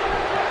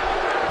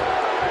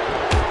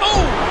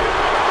 Oh!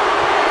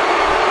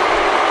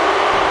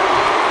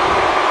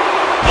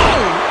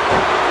 Oh!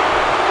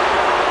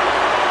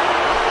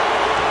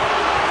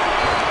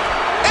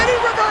 And he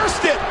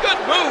reversed it. Good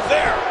move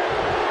there.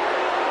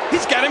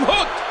 He's got him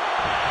hooked.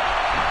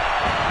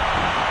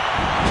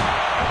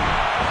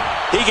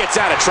 He gets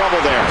out of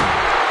trouble there.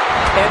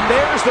 And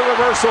there's the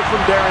reversal from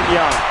Darren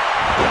Young.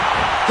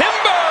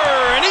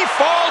 Timber! And he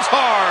falls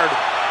hard.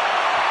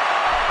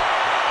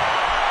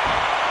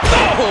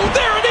 Oh,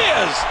 there it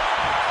is!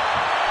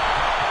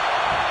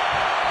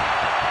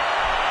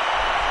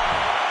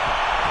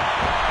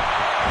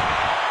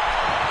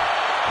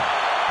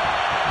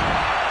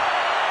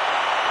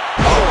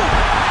 Oh!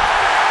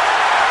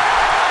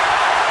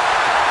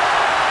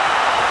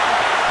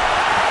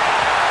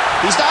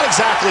 He's not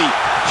exactly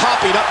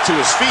hopping up to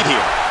his feet here.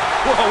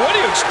 Well, what do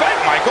you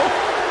expect, Michael?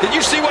 Did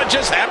you see what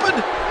just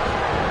happened?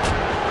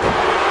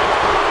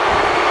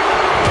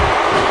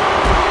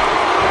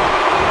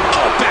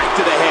 Back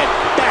to the head,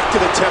 back to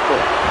the temple.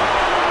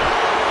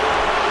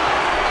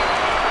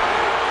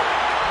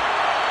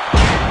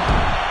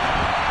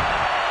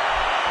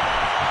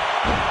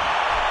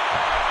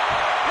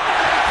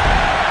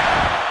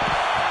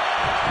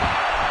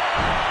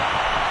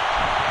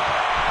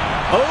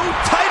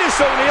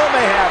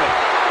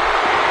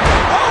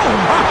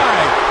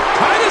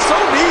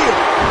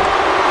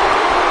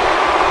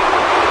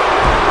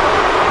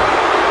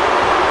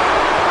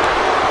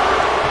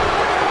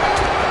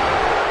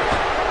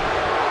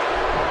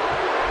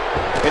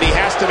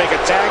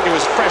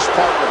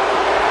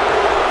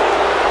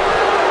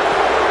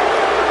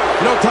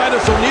 You know,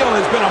 Titus O'Neil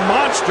has been a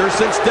monster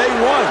since day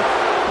one.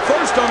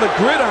 First on the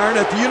gridiron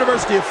at the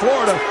University of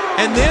Florida,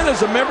 and then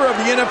as a member of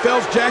the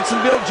NFL's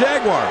Jacksonville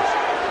Jaguars.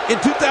 In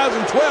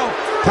 2012,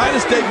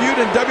 Titus debuted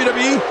in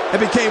WWE and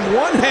became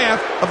one half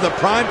of the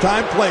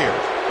primetime players.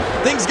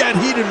 Things got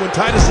heated when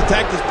Titus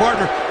attacked his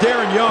partner,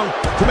 Darren Young,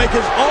 to make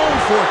his own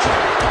fortune.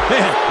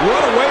 Man, what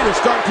a way to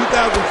start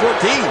 2014.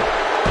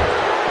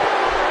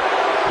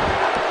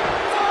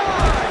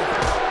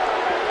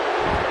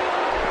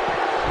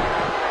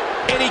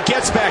 And he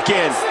gets back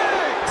in.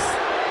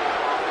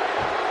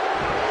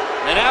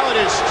 And now it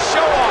is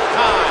show-off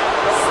time.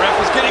 The ref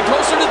is getting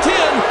closer to 10.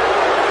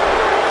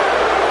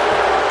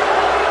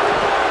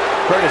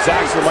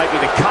 Rybaxel might be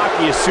the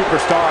cockiest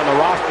superstar on the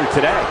roster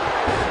today.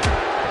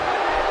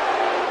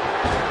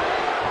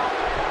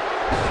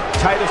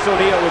 Titus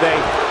O'Neil with a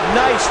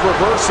nice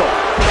reversal.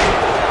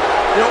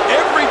 You know,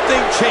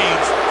 everything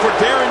changed for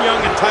Darren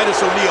Young and Titus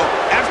O'Neil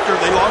after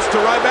they lost to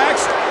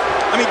Rybaxel.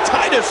 I mean,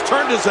 Titus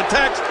turned his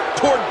attacks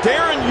toward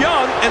Darren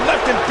Young and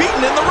left him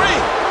beaten in the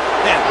ring.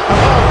 And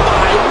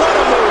oh my, what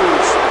a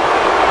move!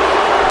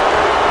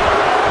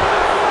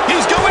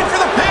 He's going for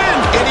the pin,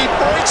 and he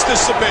breaks the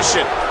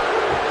submission.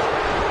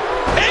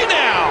 Hey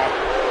now!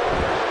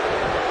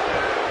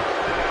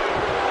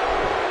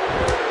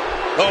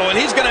 oh, and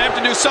he's going to have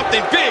to do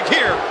something big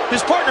here.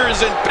 His partner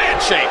is in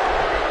bad shape.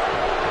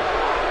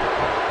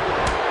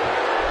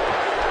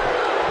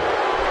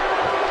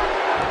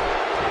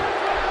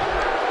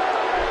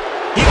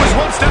 He was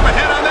one step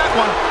ahead on that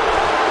one.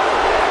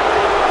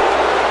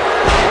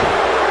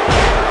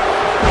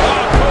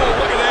 Oh, cool,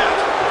 look at that.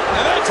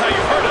 Now that's how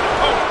you hurt an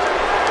opponent.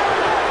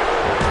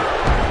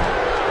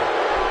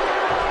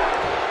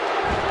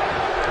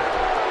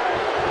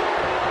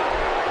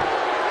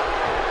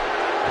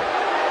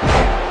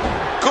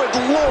 Good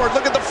Lord,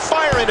 look at the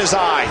fire in his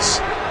eyes.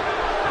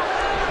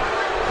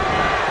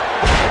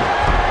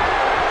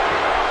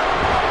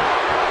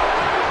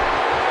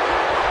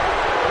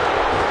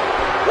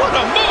 What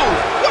a move!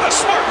 What a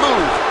smart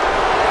move!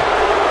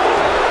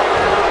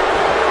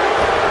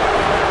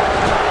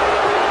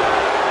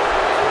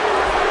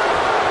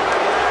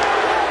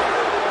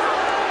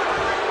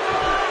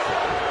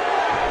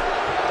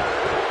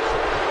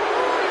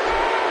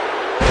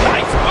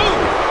 Nice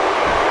move.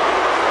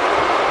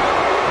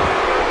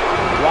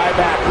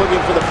 Ryback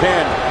looking for the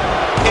pin.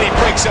 And he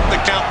breaks up the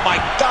count. My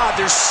God,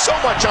 there's so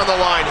much on the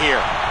line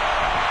here.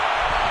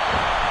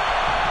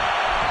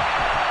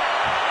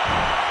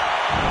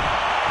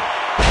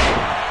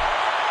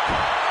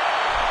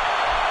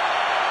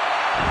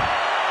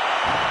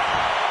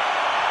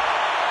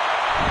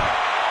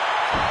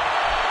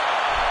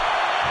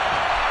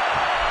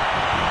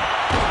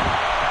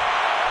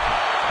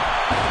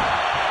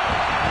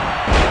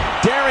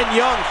 Darren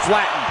Young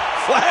flattened.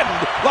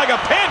 Flattened like a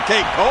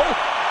pancake, Cole.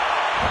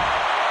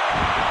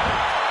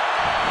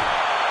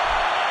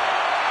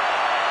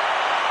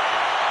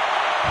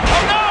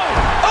 Oh, no!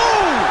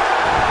 Oh!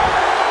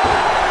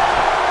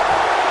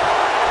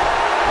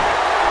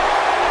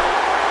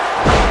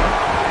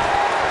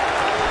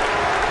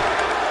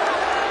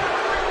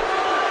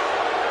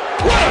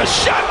 What a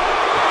shot!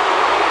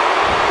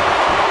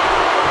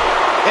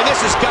 And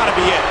this has got to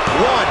be it.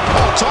 One.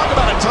 Oh, talk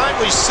about a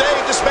timely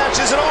save. This match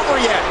isn't over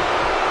yet.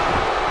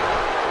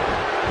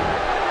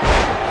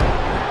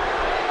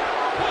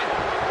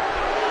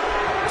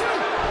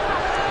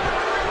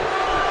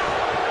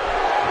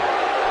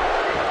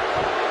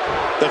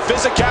 The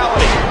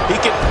physicality. He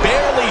can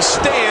barely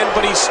stand,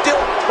 but he still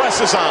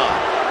presses on.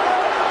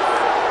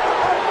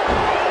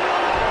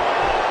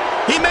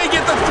 He may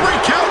get the 3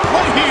 count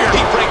right here.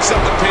 He breaks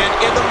up the pin,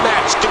 and the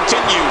match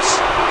continues.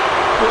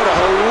 What a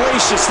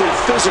hellaciously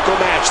physical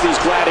match these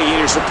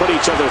gladiators have put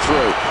each other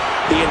through.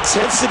 The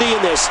intensity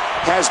in this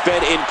has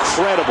been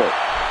incredible.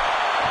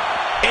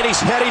 And he's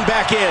heading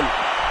back in.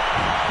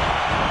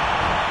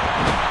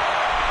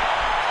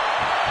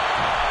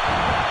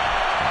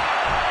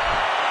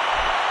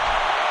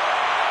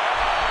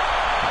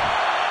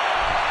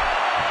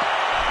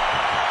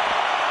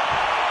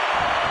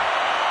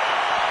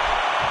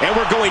 And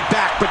we're going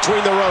back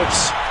between the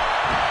ropes.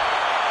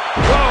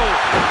 Whoa!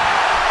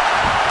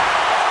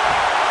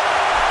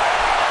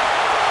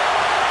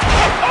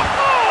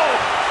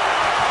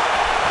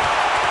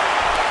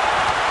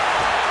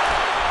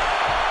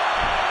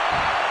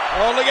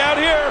 Oh, look out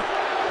here.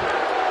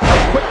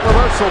 A quick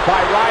reversal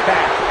by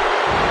Ryback.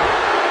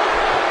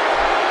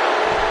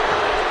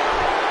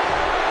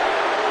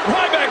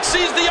 Ryback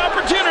sees the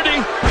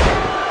opportunity.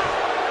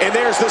 And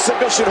there's the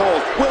submission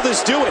hold. Will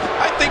this do it?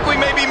 I think we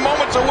may be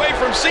moments away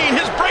from seeing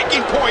his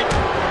breaking point.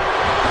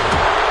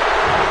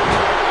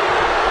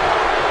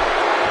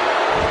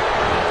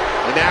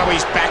 And now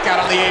he's back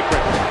out on the apron.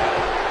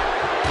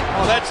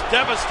 Oh, that's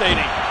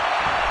devastating.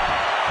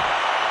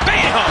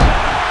 Bam!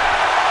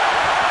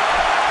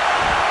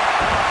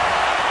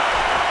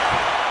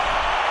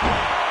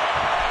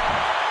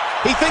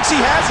 He thinks he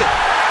has it.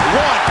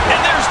 One.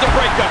 And there's the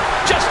breakup,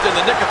 just in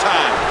the nick of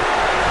time.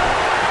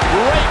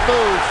 Great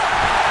move.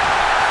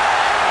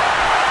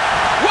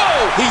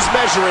 Whoa! He's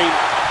measuring.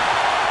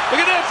 Look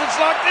It's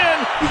locked in.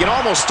 You can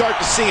almost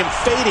start to see him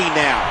fading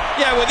now.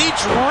 Yeah, with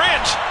each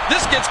wrench,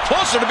 this gets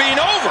closer to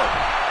being over.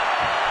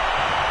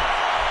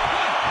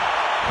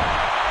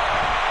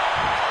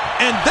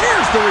 And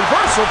there's the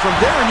reversal from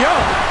Darren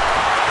Young.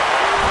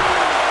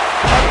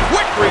 A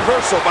quick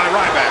reversal by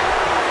Ryback.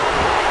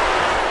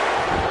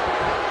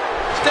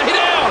 Stay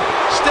down!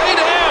 Stay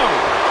down!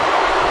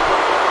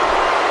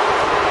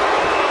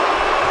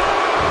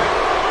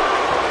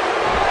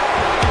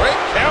 Great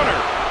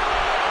counter.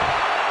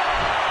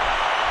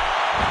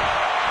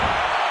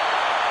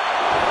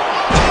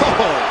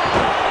 Oh.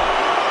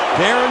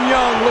 Darren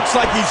Young looks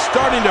like he's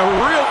starting to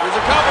reel. There's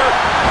a cover.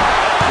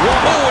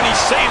 Whoa, and he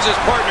saves his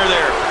partner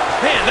there.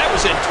 Man, that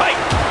was in tight.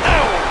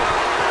 Ow!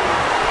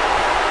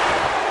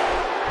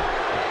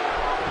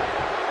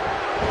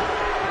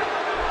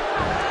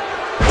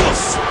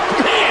 Oof,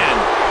 man!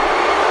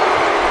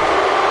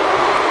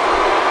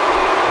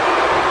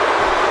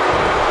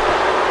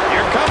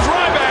 Here comes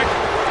Ryback.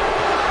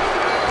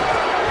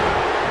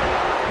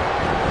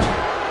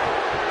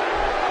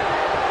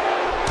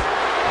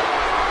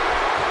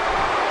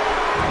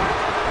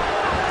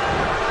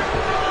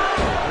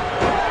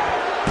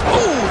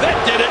 Oh, that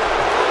did it.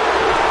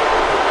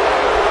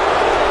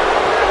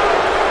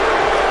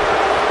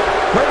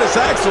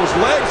 Axel's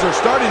legs are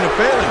starting to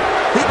fail him.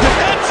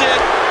 That's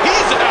it.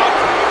 He's out.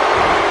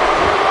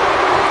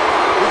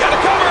 We got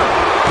a cover.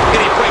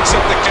 And he breaks up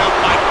the count.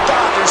 My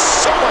God, there's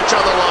so much on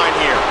the line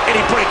here. And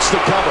he breaks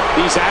the cover.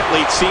 These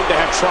athletes seem to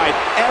have tried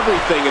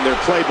everything in their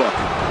playbook.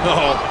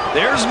 No,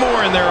 there's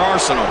more in their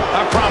arsenal.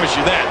 I promise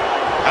you that.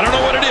 I don't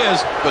know what it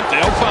is, but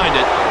they'll find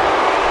it.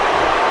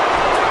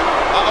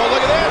 Uh-oh,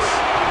 look at this.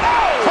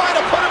 Trying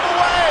to put him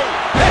away.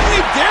 Hey,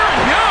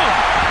 Darren Young.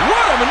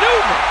 What a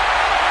maneuver.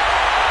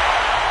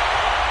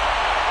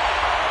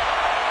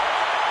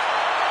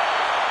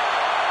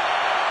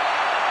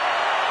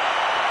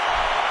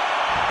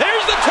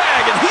 There's the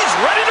tag, and he's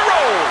ready to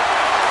roll.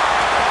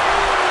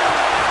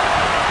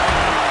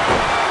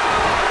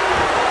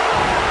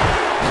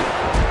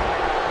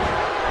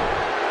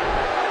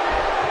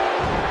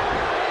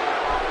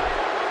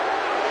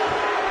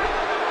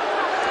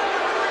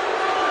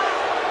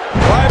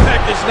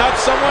 Ryback is not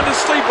someone to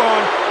sleep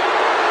on.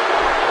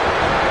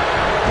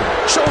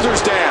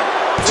 Shoulders down.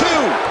 2.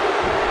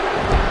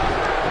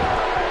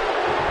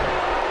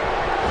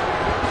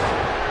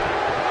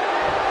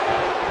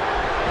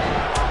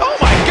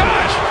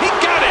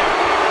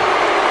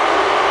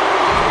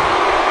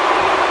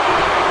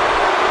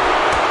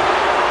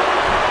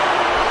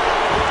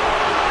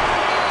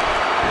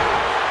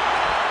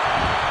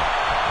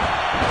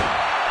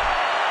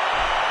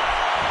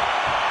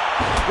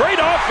 Great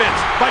offense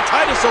by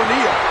Titus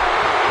O'Neil.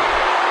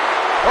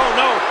 Oh,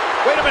 no.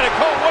 Wait a minute,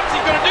 Cole. What's he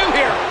going to do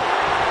here?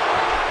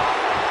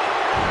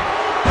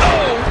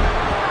 Oh!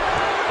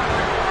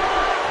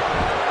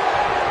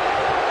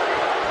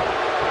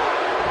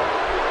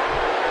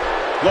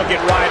 Look at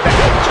Ryback.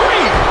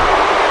 Three!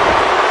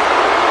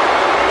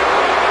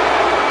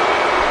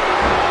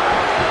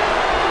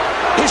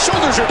 His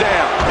shoulders are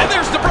down. And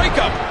there's the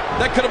breakup.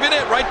 That could have been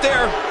it right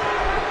there.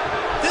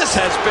 This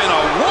has been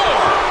a war.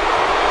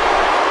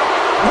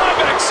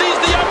 Ryback sees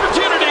the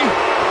opportunity.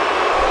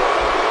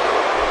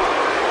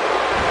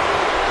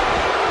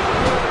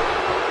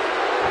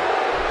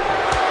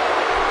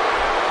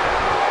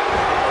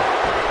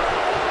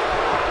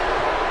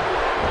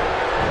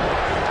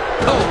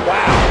 Oh,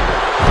 wow.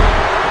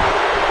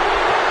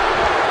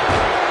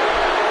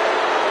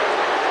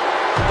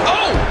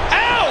 Oh,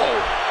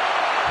 ow!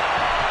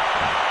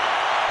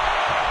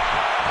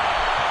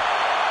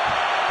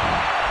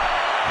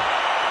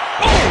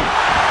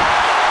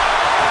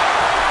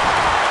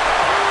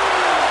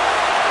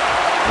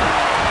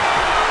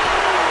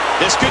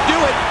 This could do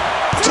it.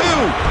 2.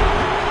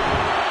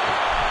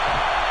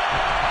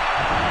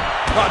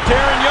 Oh,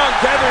 Darren Young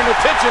gathering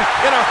attention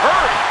in a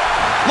hurry.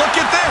 Look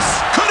at this.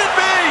 Could it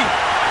be?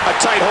 A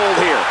tight hold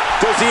here.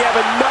 Does he have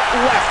enough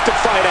left to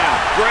fight out?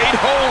 Great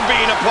hold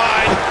being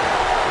applied.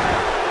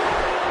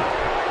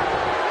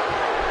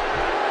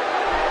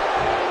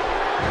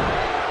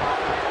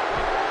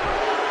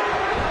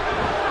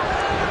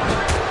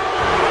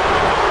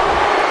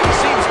 He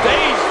seems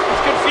dazed.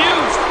 He's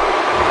confused.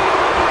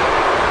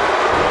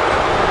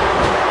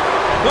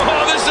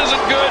 Oh, this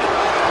isn't good.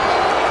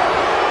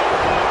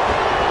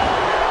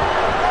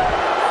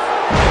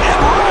 And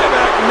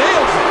Ryback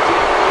nails it.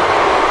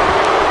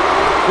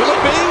 Will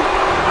it be?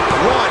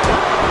 1.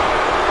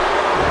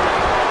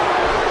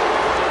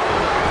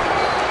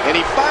 And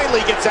he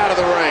finally gets out of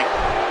the ring.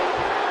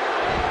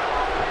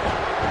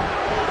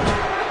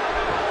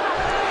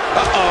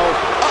 Uh-oh.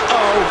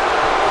 Uh-oh.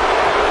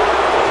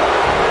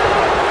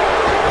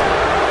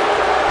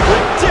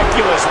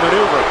 Ridiculous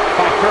maneuver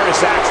by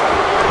Curtis Axel.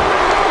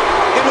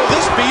 And will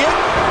this be it?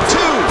 2.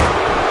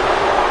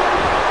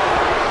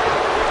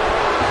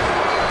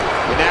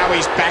 And now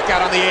he's back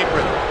out on the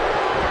apron.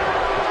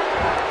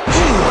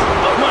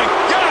 Oh my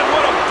God,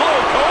 what a blow,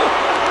 Cole!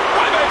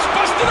 Ryback's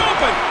busted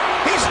open!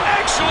 He's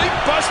actually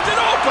busted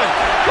open!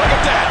 Look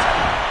at that!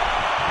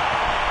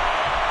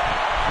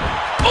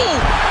 Oh!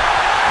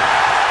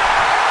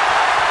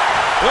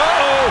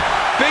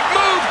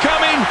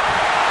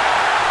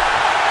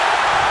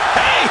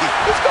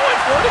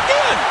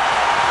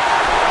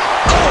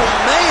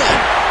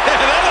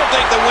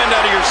 think the wind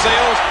out of your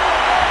sails.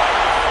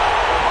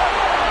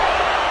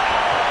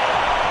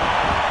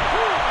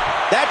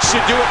 That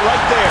should do it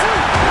right there.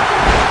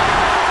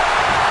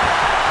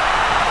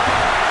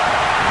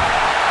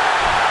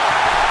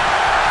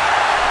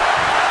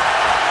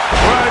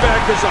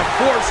 Ryback is a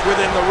force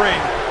within the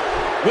ring.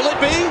 Will it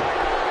be?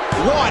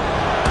 One.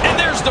 And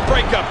there's the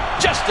breakup,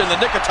 just in the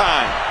nick of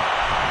time.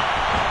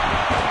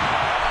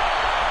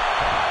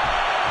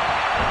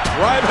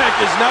 Ryback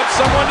is not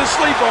someone to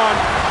sleep on.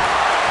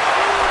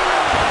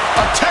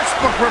 A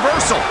textbook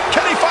reversal.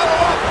 Can he follow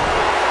up?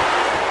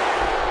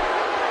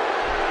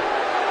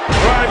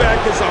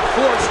 Ryback is a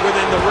force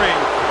within the ring.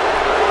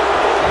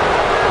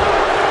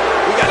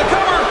 We got a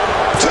cover.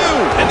 Two.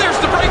 And there's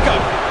the breakup.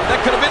 That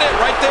could have been it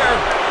right there.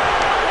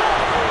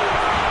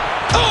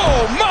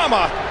 Oh,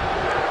 mama.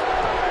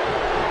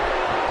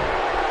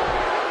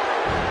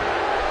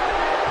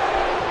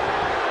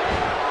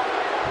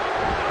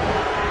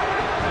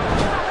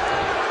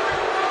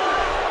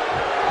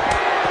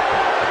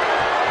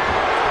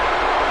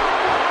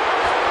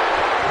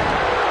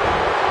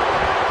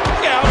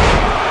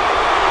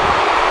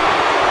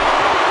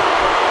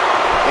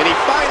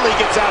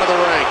 Gets out of the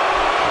ring.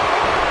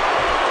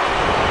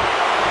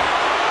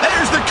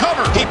 There's the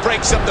cover. He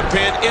breaks up the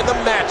pin and the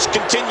match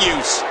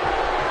continues.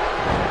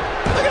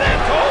 Look at that,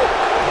 Cole.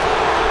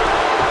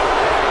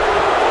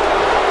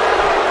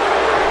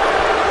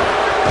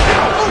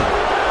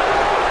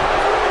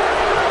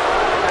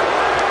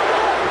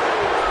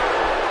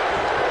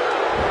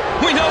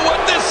 We know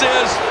what this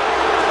is.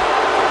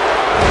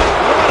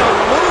 What a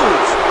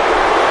move.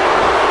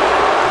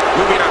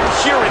 Moving on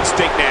pure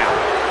instinct now.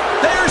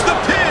 There's the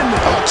pin.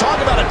 Oh, talk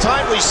about a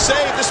timely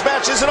save. This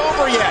match isn't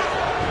over yet.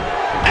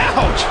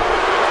 Ouch.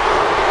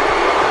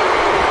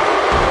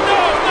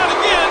 No, not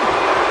again.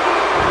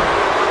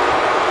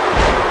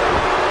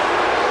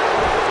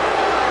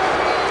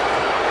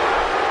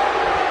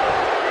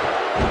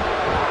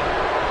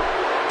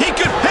 He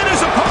could pin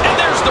his opponent. And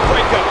there's the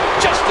breakup,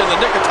 just in the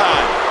nick of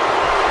time.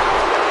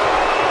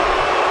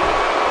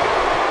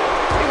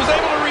 He was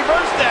able to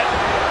reverse that.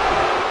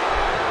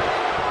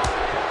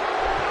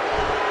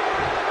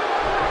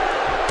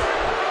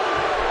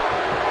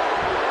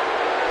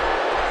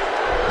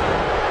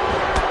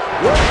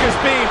 Work is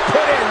being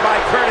put in by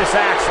Curtis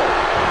Axel.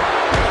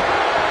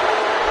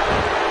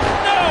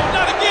 No,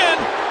 not again.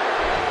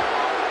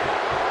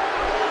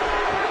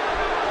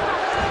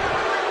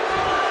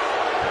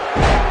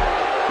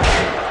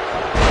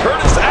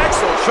 Curtis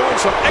Axel showing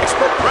some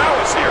expert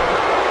prowess here.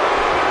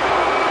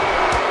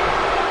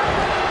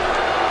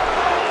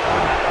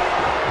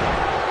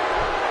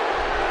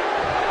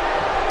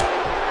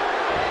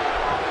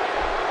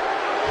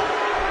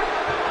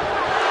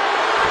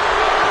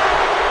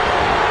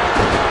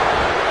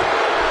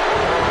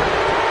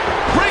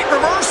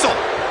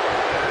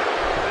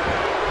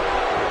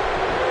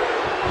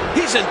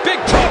 He's in big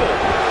trouble.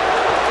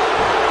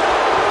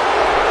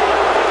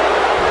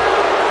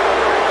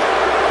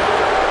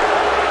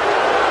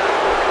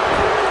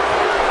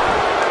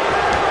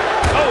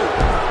 Oh.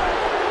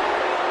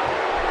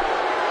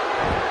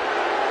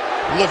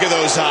 Look at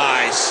those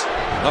eyes.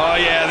 Oh,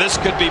 yeah, this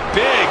could be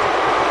big.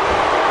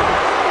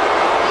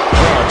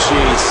 Oh,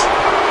 jeez.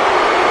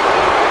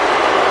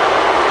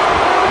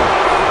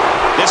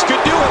 This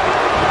could do it.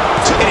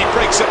 And he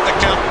breaks up the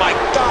count. My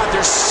God,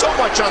 there's so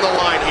much on the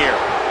line here.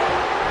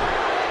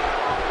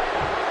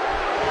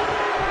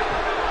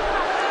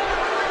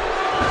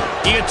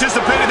 He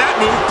anticipated that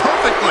move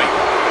perfectly.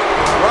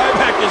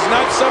 Ryback is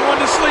not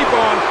someone to sleep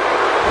on.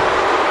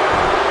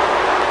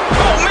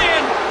 Oh,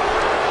 man.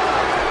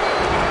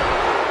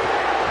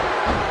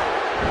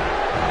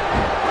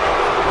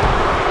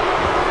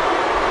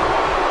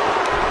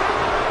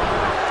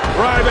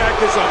 Ryback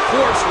is a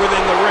force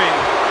within the ring.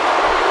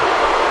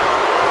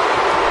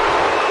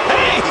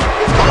 Hey!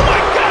 Oh,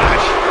 my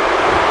gosh!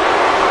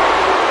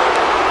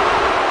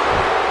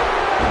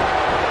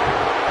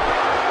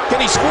 Can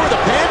he score the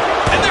pin?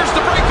 And there's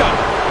the breakup.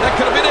 That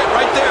could have been it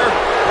right there.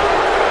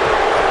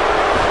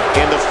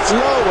 And the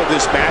flow of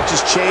this match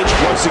has changed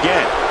once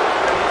again.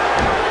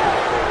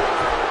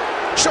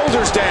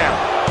 Shoulders down.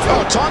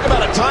 Oh, talk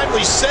about a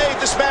timely save.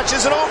 This match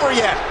isn't over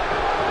yet.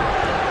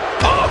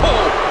 Oh!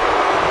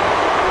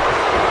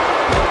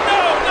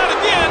 No, not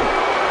again.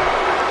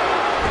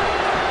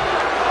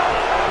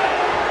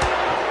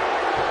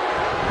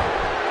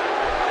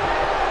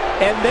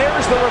 And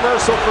there's the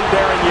reversal from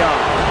Darren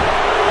Young.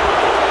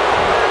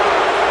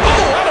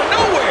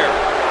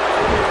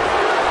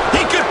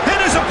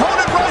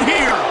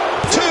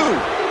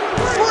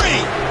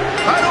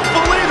 I don't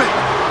believe it.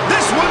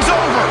 This one's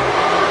over.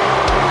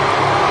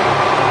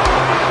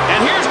 And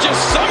here's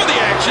just some of the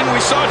action we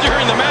saw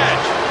during the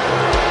match.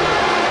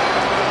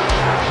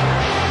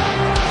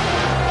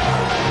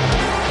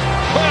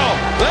 Well,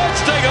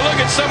 let's take a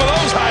look at some of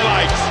those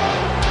highlights.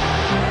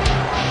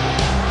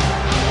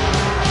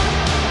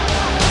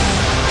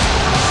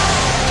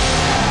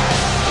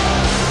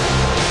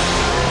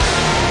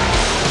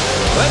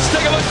 Let's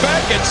take a look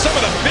back at some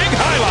of the big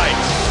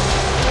highlights.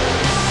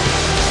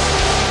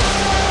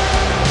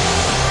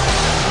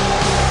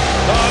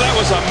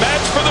 a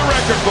match for the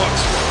record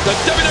books. The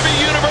WWE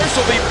Universe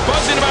will be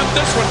buzzing about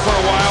this one for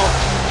a while.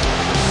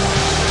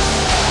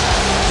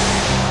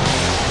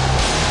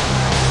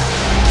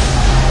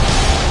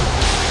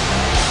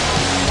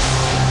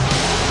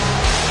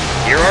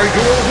 Here are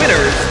your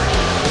winners,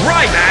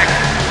 Ryback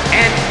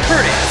and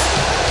Curtis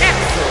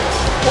Axel.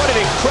 What an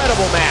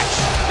incredible match.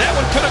 That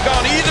one could have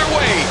gone either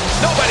way.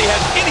 Nobody has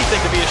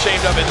anything to be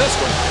ashamed of in this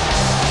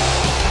one.